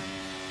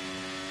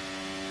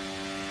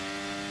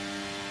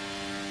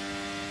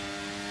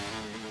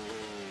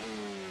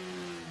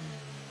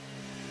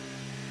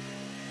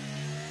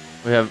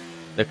 We have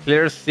the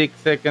clear 6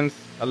 seconds.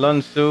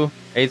 Alonso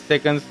 8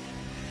 seconds.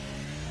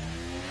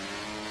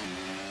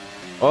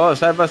 Oh,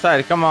 side by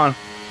side. Come on.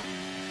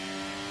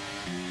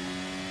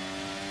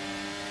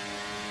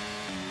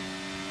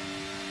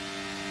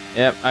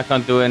 Yep, I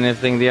can't do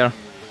anything there.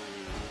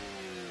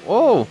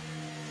 Oh.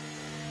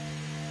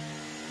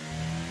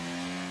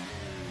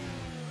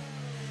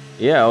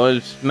 Yeah, I will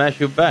smash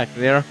you back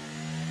there.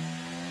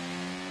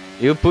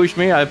 You push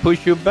me, I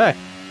push you back.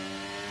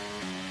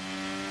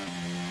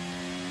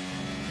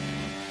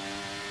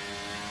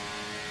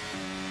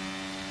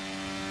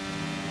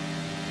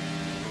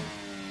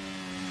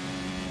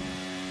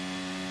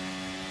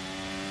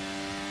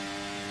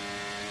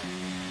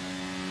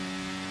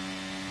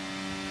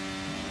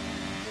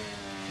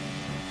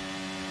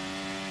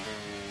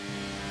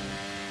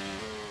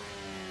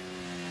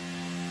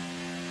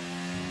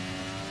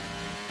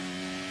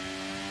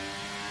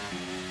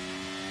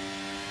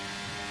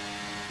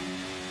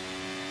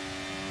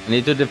 I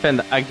need to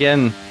defend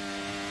again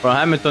for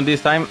Hamilton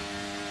this time.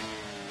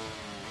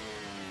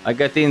 I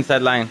get the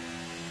inside line.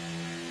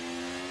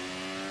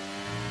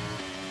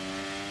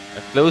 I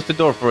close the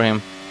door for him.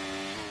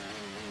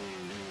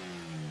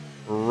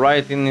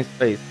 Right in his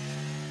face.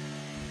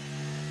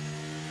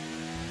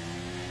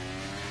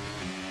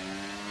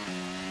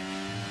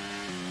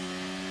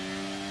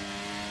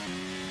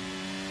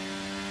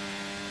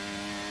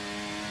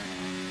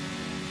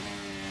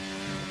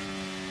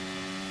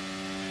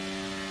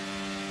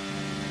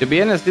 To be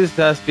honest, this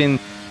has been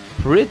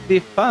pretty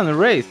fun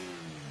race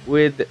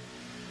with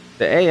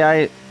the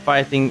AI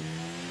fighting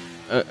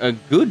a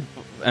good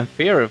and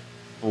fair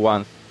for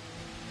once.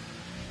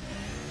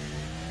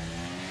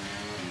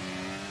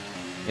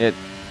 It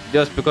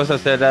just because I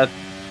said that,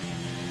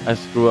 I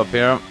screw up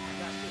here.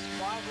 That's just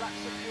 5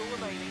 laps of fuel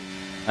remaining.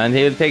 And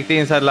he'll take the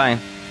inside line.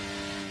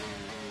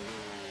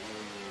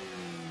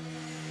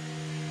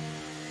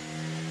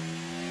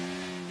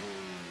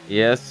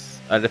 Yes,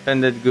 I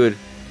defended good.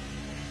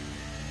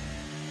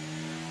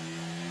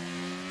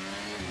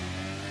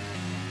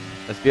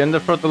 Let's be on the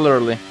throttle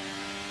early.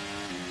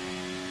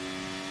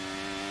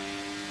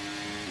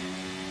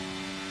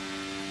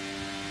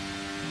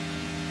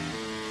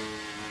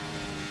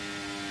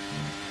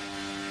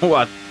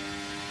 What?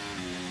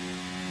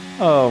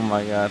 Oh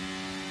my god.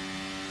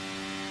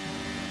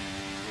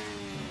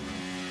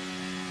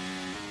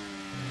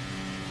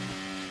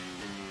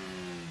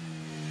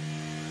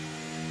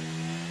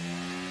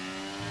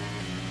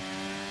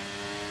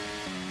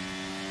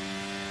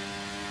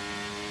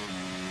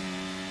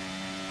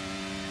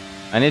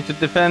 I need to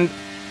defend.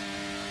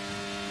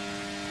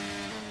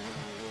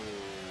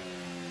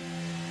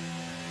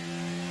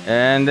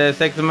 And the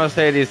second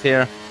Mercedes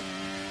here.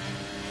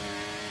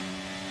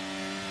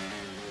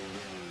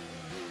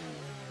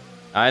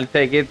 I'll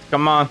take it.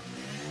 Come on.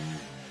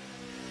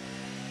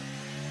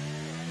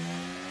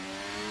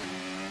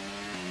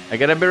 I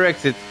gotta be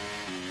exit.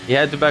 He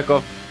had to back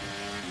off.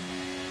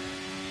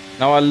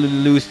 Now I'll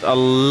lose a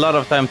lot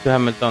of time to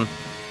Hamilton.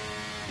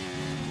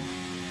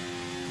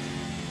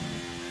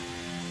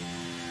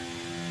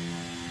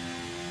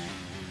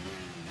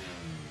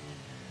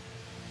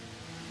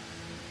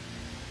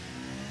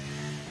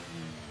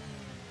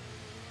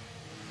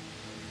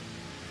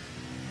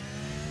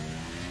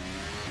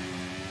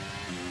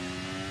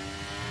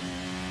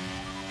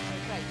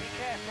 Okay, be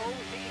careful. We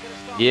think you're going to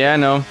start Yeah, I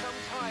know. some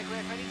tyre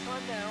grip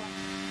anytime now.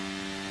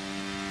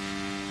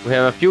 We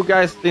have a few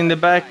guys in the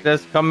back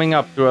that's coming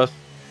up to us.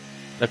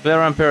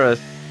 Leclerc and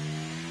Perez.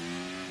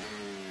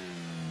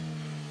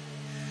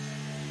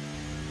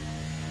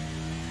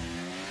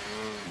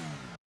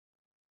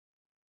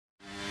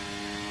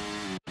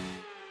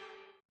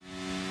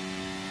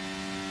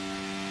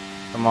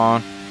 Come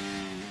on.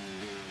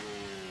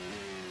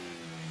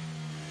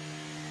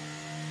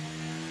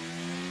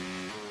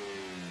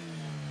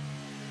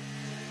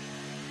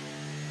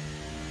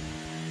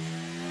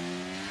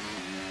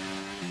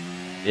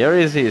 Here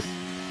is his.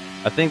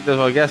 I think that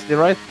was Gasly,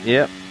 right?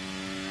 Yeah.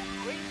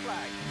 Green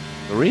flag.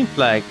 Green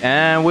flag.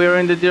 And we're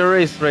in the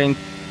race range.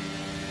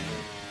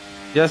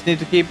 Just need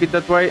to keep it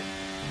that way.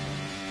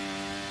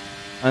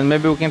 And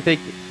maybe we can take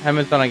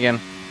Hamilton again.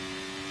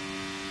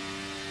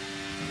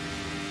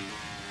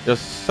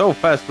 Just so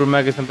fast through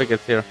Magnussen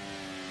Pickets here.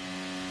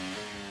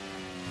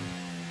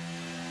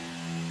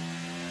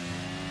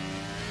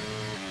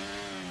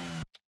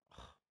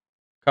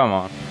 Come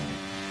on.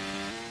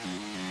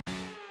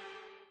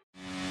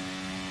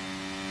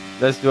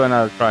 Let's do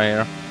another try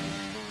here.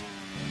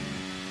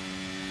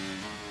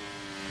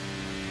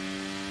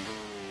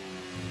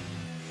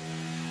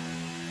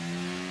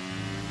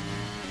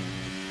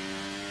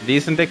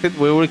 Decent exit.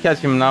 We will catch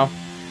him now.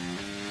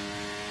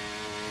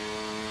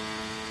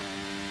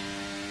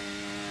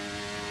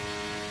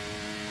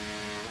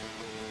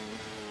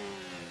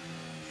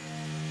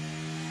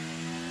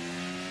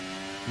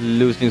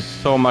 Losing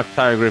so much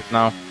tire grip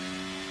now.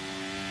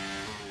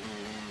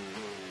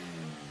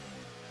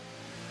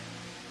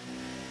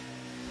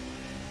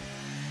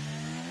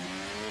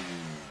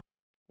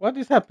 What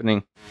is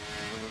happening?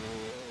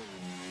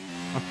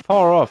 I'm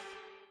far off.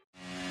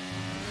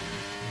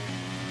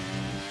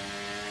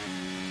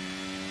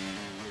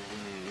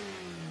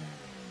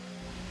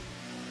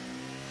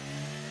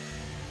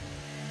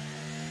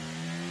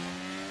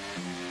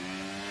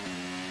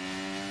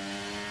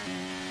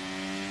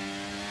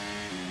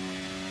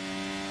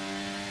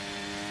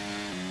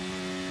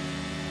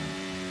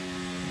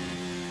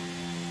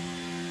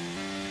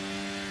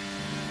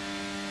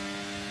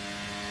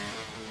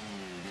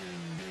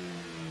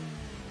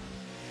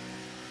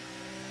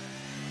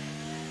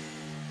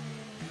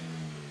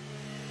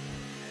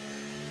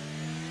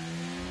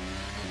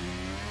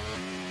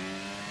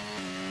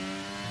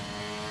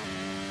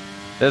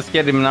 Let's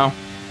get him now.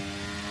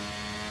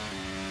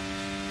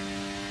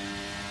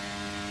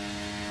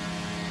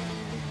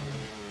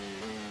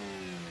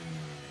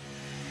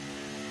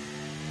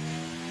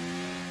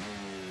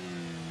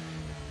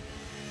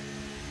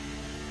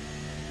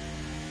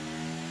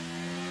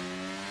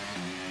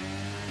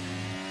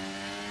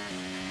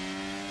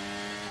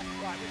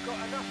 Right, we've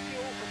got enough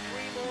fuel for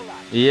 3 more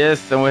laps.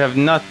 Yes, and we have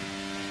not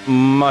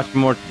much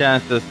more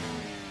chances.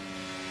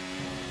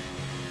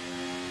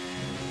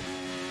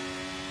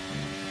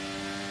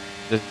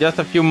 There's just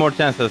a few more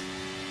chances.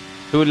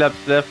 2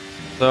 laps left,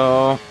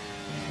 so...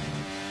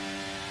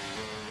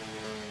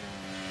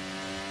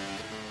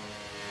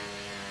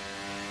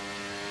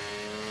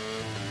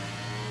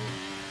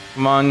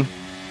 Come on.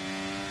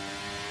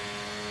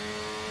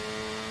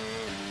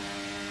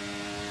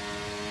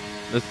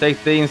 Let's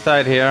take the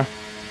inside here.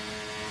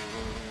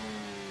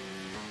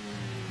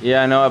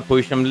 Yeah, I know I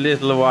pushed him a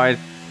little wide.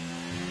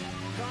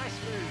 Nice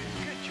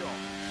move. Good job.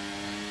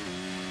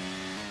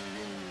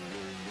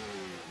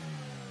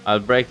 I'll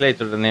brake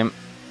later than him.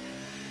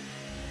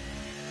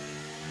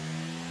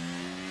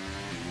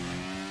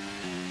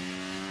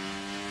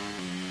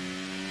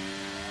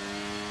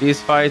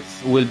 These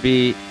fights will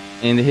be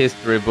in the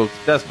history books,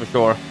 that's for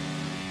sure.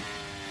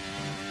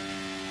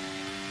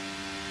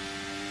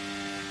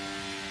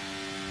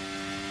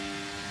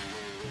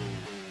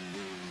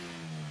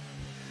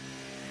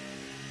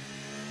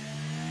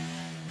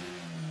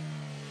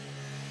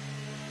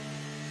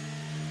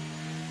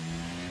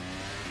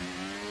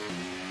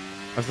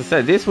 As I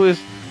said, this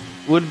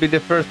would be the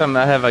first time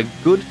I have a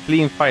good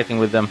clean fighting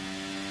with them.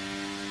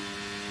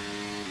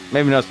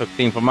 Maybe not so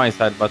clean from my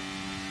side, but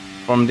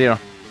from there.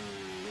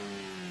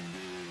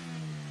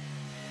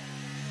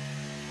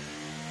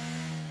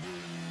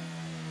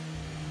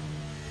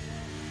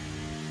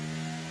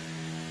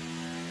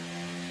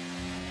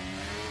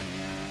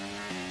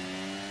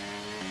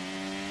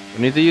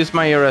 We need to use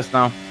my ERS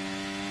now.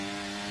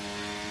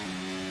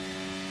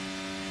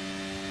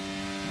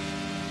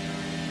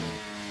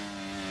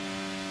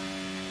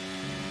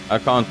 I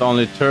can't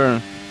only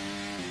turn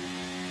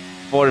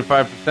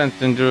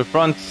 45% into the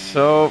front,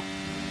 so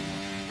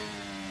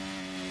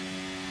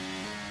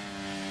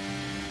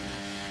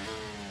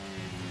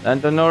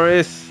Lando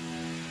Norris.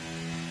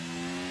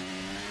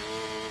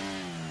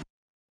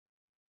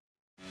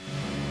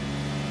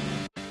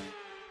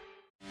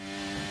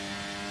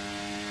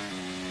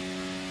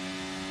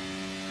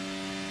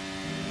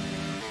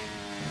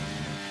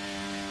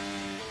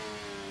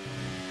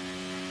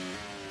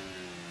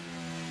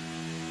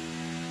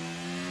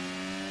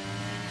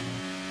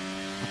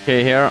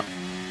 Okay, here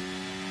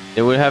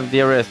they will have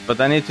the ERS,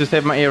 but I need to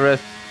save my ERS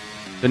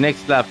the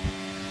next lap.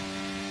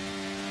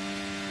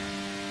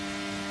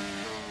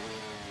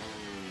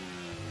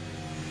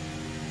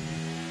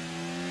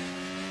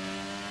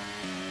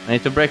 I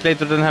need to brake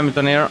later than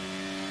Hamilton here.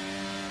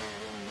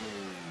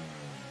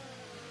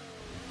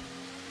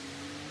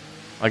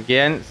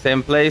 Again,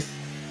 same place.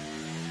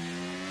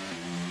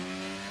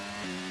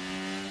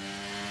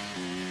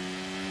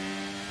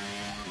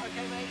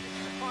 Okay, mate, this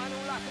is the final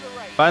lap of the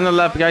race. Final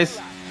lap, guys.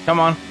 Come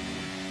on.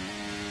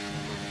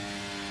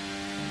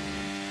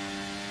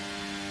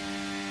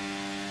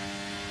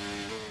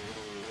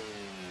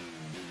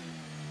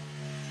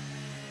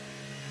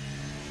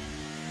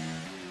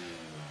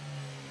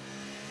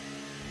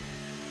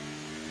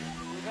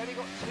 We've only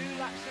got 2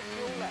 laps of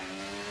fuel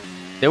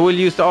left. They will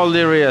use all the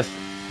areas,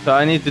 so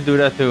I need to do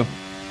that too.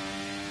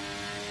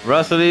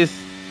 Russell is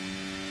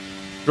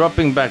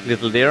dropping back a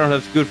little there.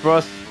 That's good for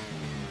us.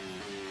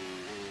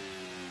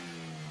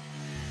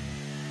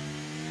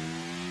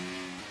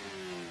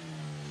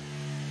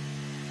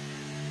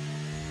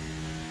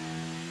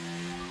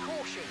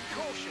 Caution,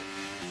 caution.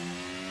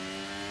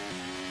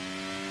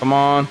 Come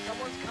on.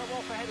 Someone's come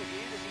off ahead of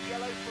you. There's a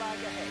yellow flag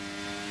ahead.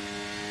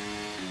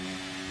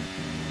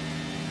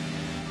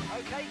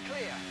 Okay,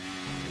 clear.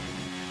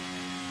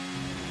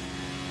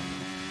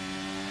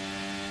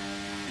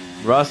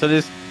 Russell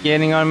is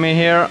gaining on me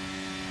here.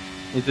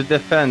 Need to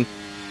defend.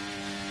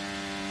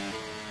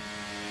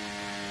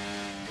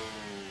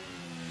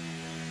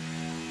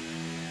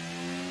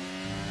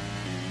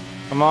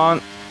 Come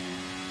on.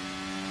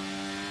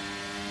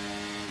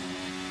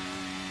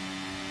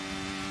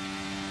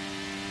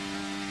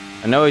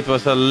 I know it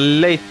was a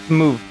late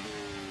move.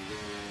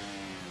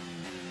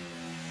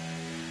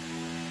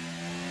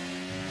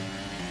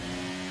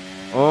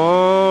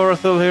 Oh,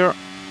 Russell here.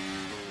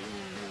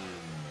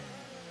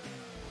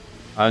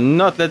 I'm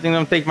not letting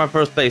them take my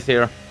first place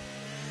here.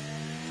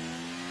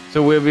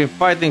 So we've been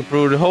fighting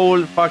through the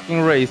whole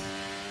fucking race.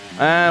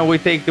 And we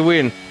take the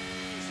win.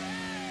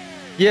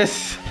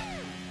 Yes!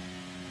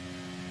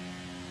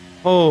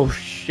 Oh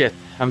shit,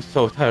 I'm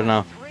so tired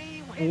now.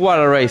 What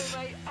a race.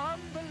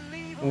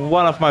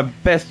 One of my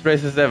best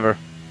races ever.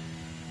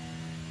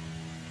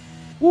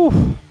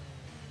 Woo!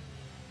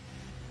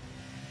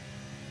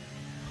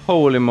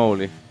 Holy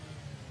moly.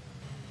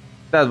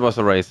 That was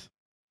a race.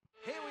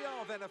 Here we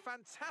are then, a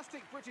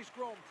fantastic British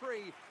Grand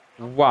Prix.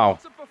 Wow.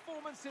 What a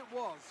performance it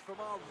was from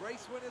our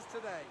race winners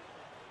today.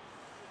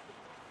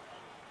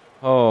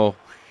 Oh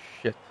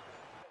shit.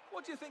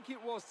 What do you think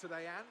it was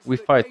today, Ants, We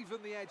that fight gave them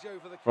the edge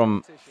over the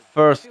from competition?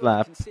 first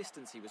lap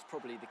Consistency was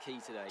probably the key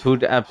today. to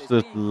the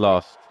absolute There's being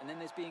last. quick, and then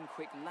there's being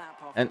quick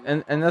lap after And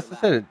lap as after I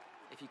said, lap.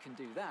 If you can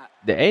do that,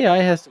 the AI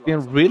has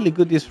been really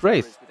good this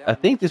race. I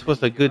think this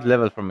was a good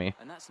level for me.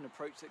 and that's an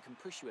approach that can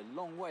push you a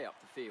long way up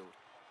the field.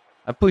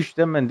 I pushed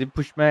them and they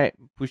pushed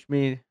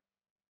me.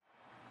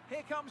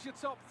 Here comes your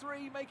top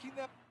 3, making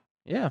them...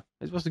 Yeah,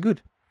 it was a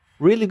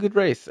really good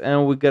race,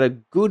 and we got a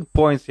good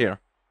points here.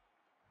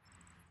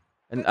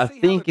 And I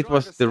think it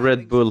was the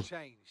Red Bull.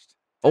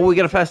 Oh, we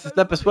got a fastest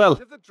lap as well.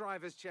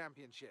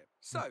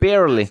 So,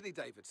 Barely. Anthony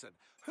Davidson,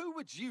 who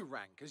would you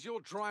rank as your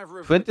driver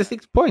of 26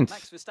 the day? points.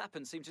 Max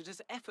Verstappen seemed to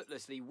just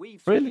effortlessly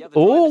weave through Really? the other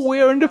Oh, drivers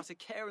we are in the without a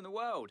care in the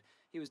world.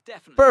 He was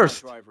definitely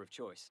first. my driver of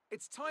choice.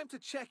 It's time to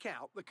check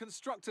out the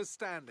constructors'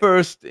 standing.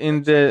 First in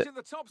No the change in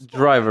the top spot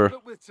driver. then,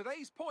 but with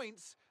today's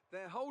points,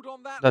 their hold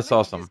on that That's lead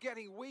awesome. is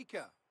getting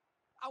weaker.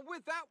 And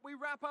with that, we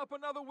wrap up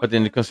another But in the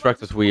weekend of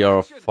constructors, we are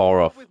motorsport action. far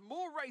But off. with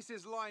more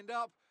races lined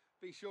up,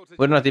 be sure to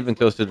We're join not us even when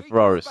close to the we come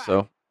Ferraris, back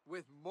so.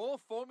 with more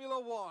Formula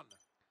One.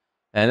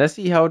 And let's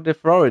see how the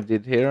Ferrari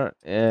did here.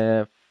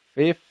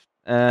 5th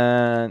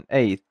and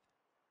 8th.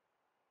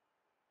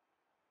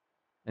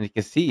 And you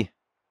can see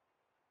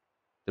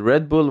the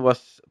Red Bull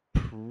was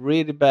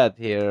pretty bad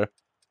here.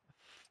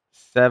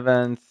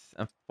 7th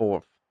and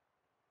 4th.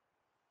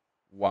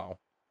 Wow.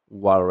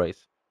 What a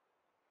race.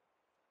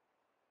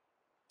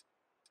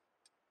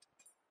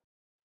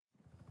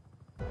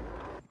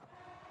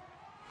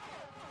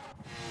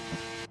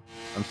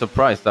 I'm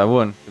surprised I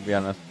won, to be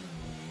honest.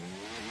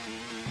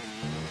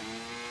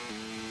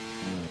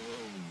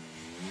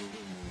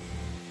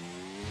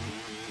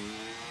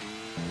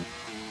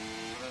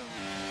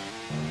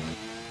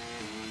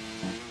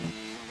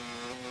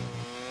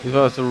 It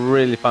was a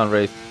really fun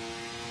race.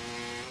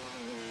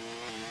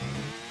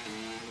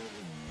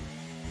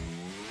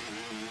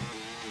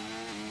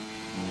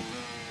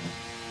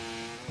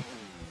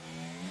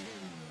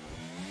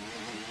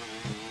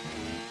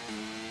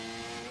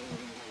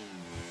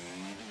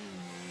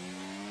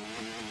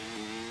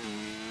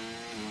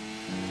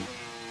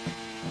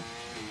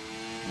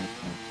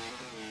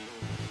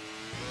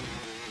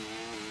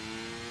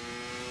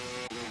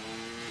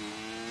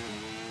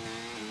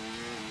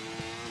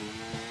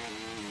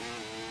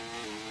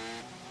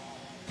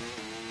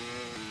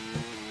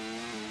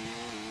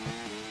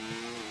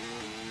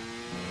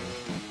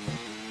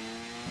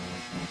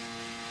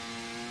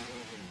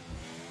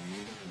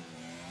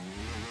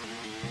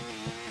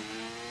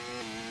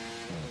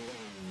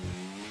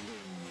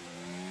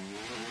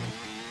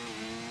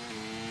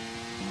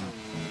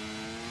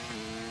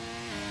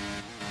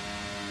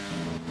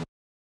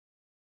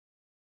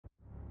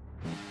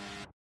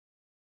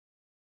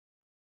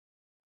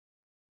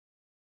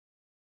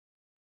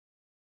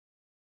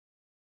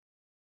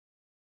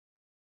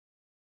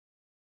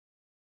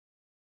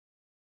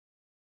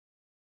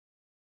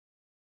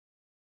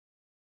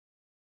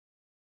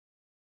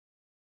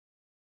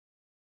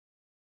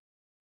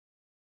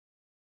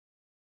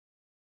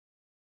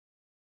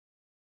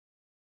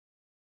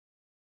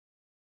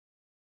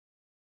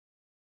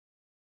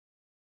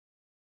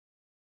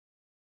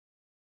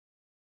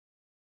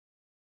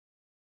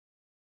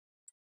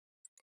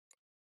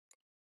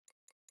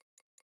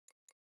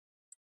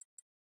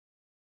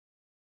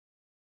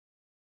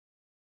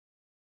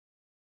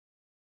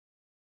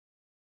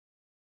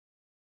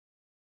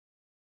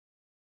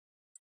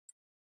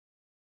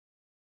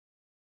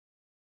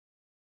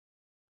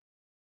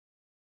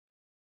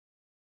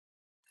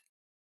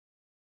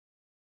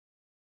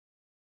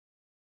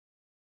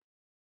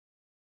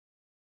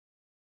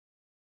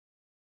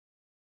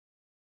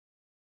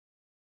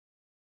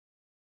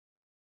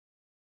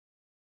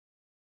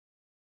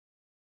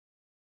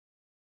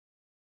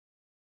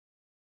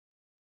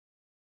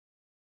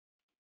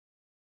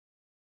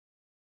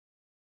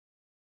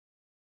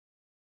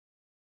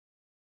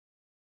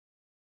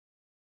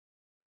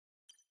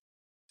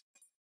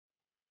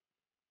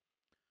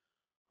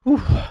 Whew.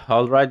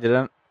 Alrighty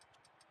then.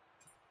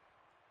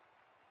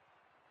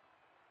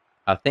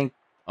 I think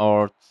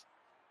our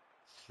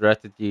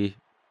strategy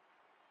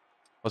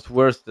was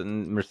worse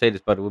than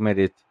Mercedes, but we made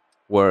it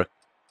work.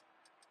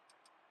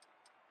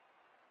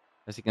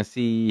 As you can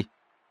see,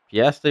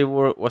 Piastri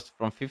was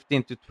from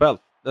 15 to 12.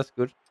 That's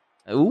good.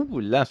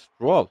 Ooh, last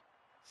Stroll,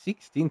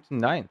 16 to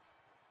 9.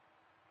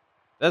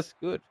 That's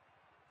good.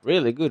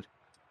 Really good.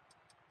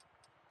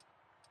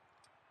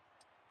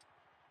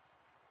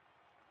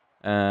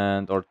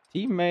 And our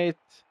teammate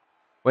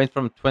went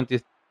from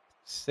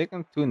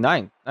 22nd to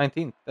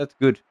 19. That's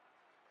good.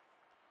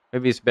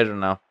 Maybe it's better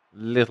now.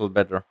 Little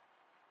better.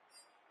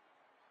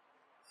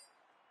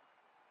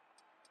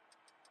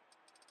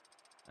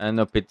 And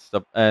no pit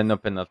stop, no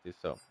penalty.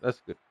 So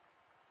that's good.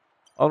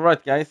 All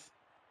right, guys.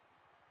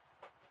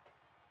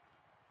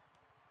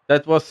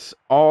 That was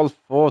all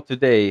for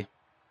today.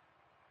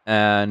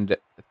 And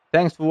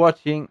thanks for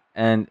watching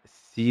and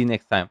see you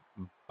next time.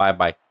 Bye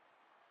bye.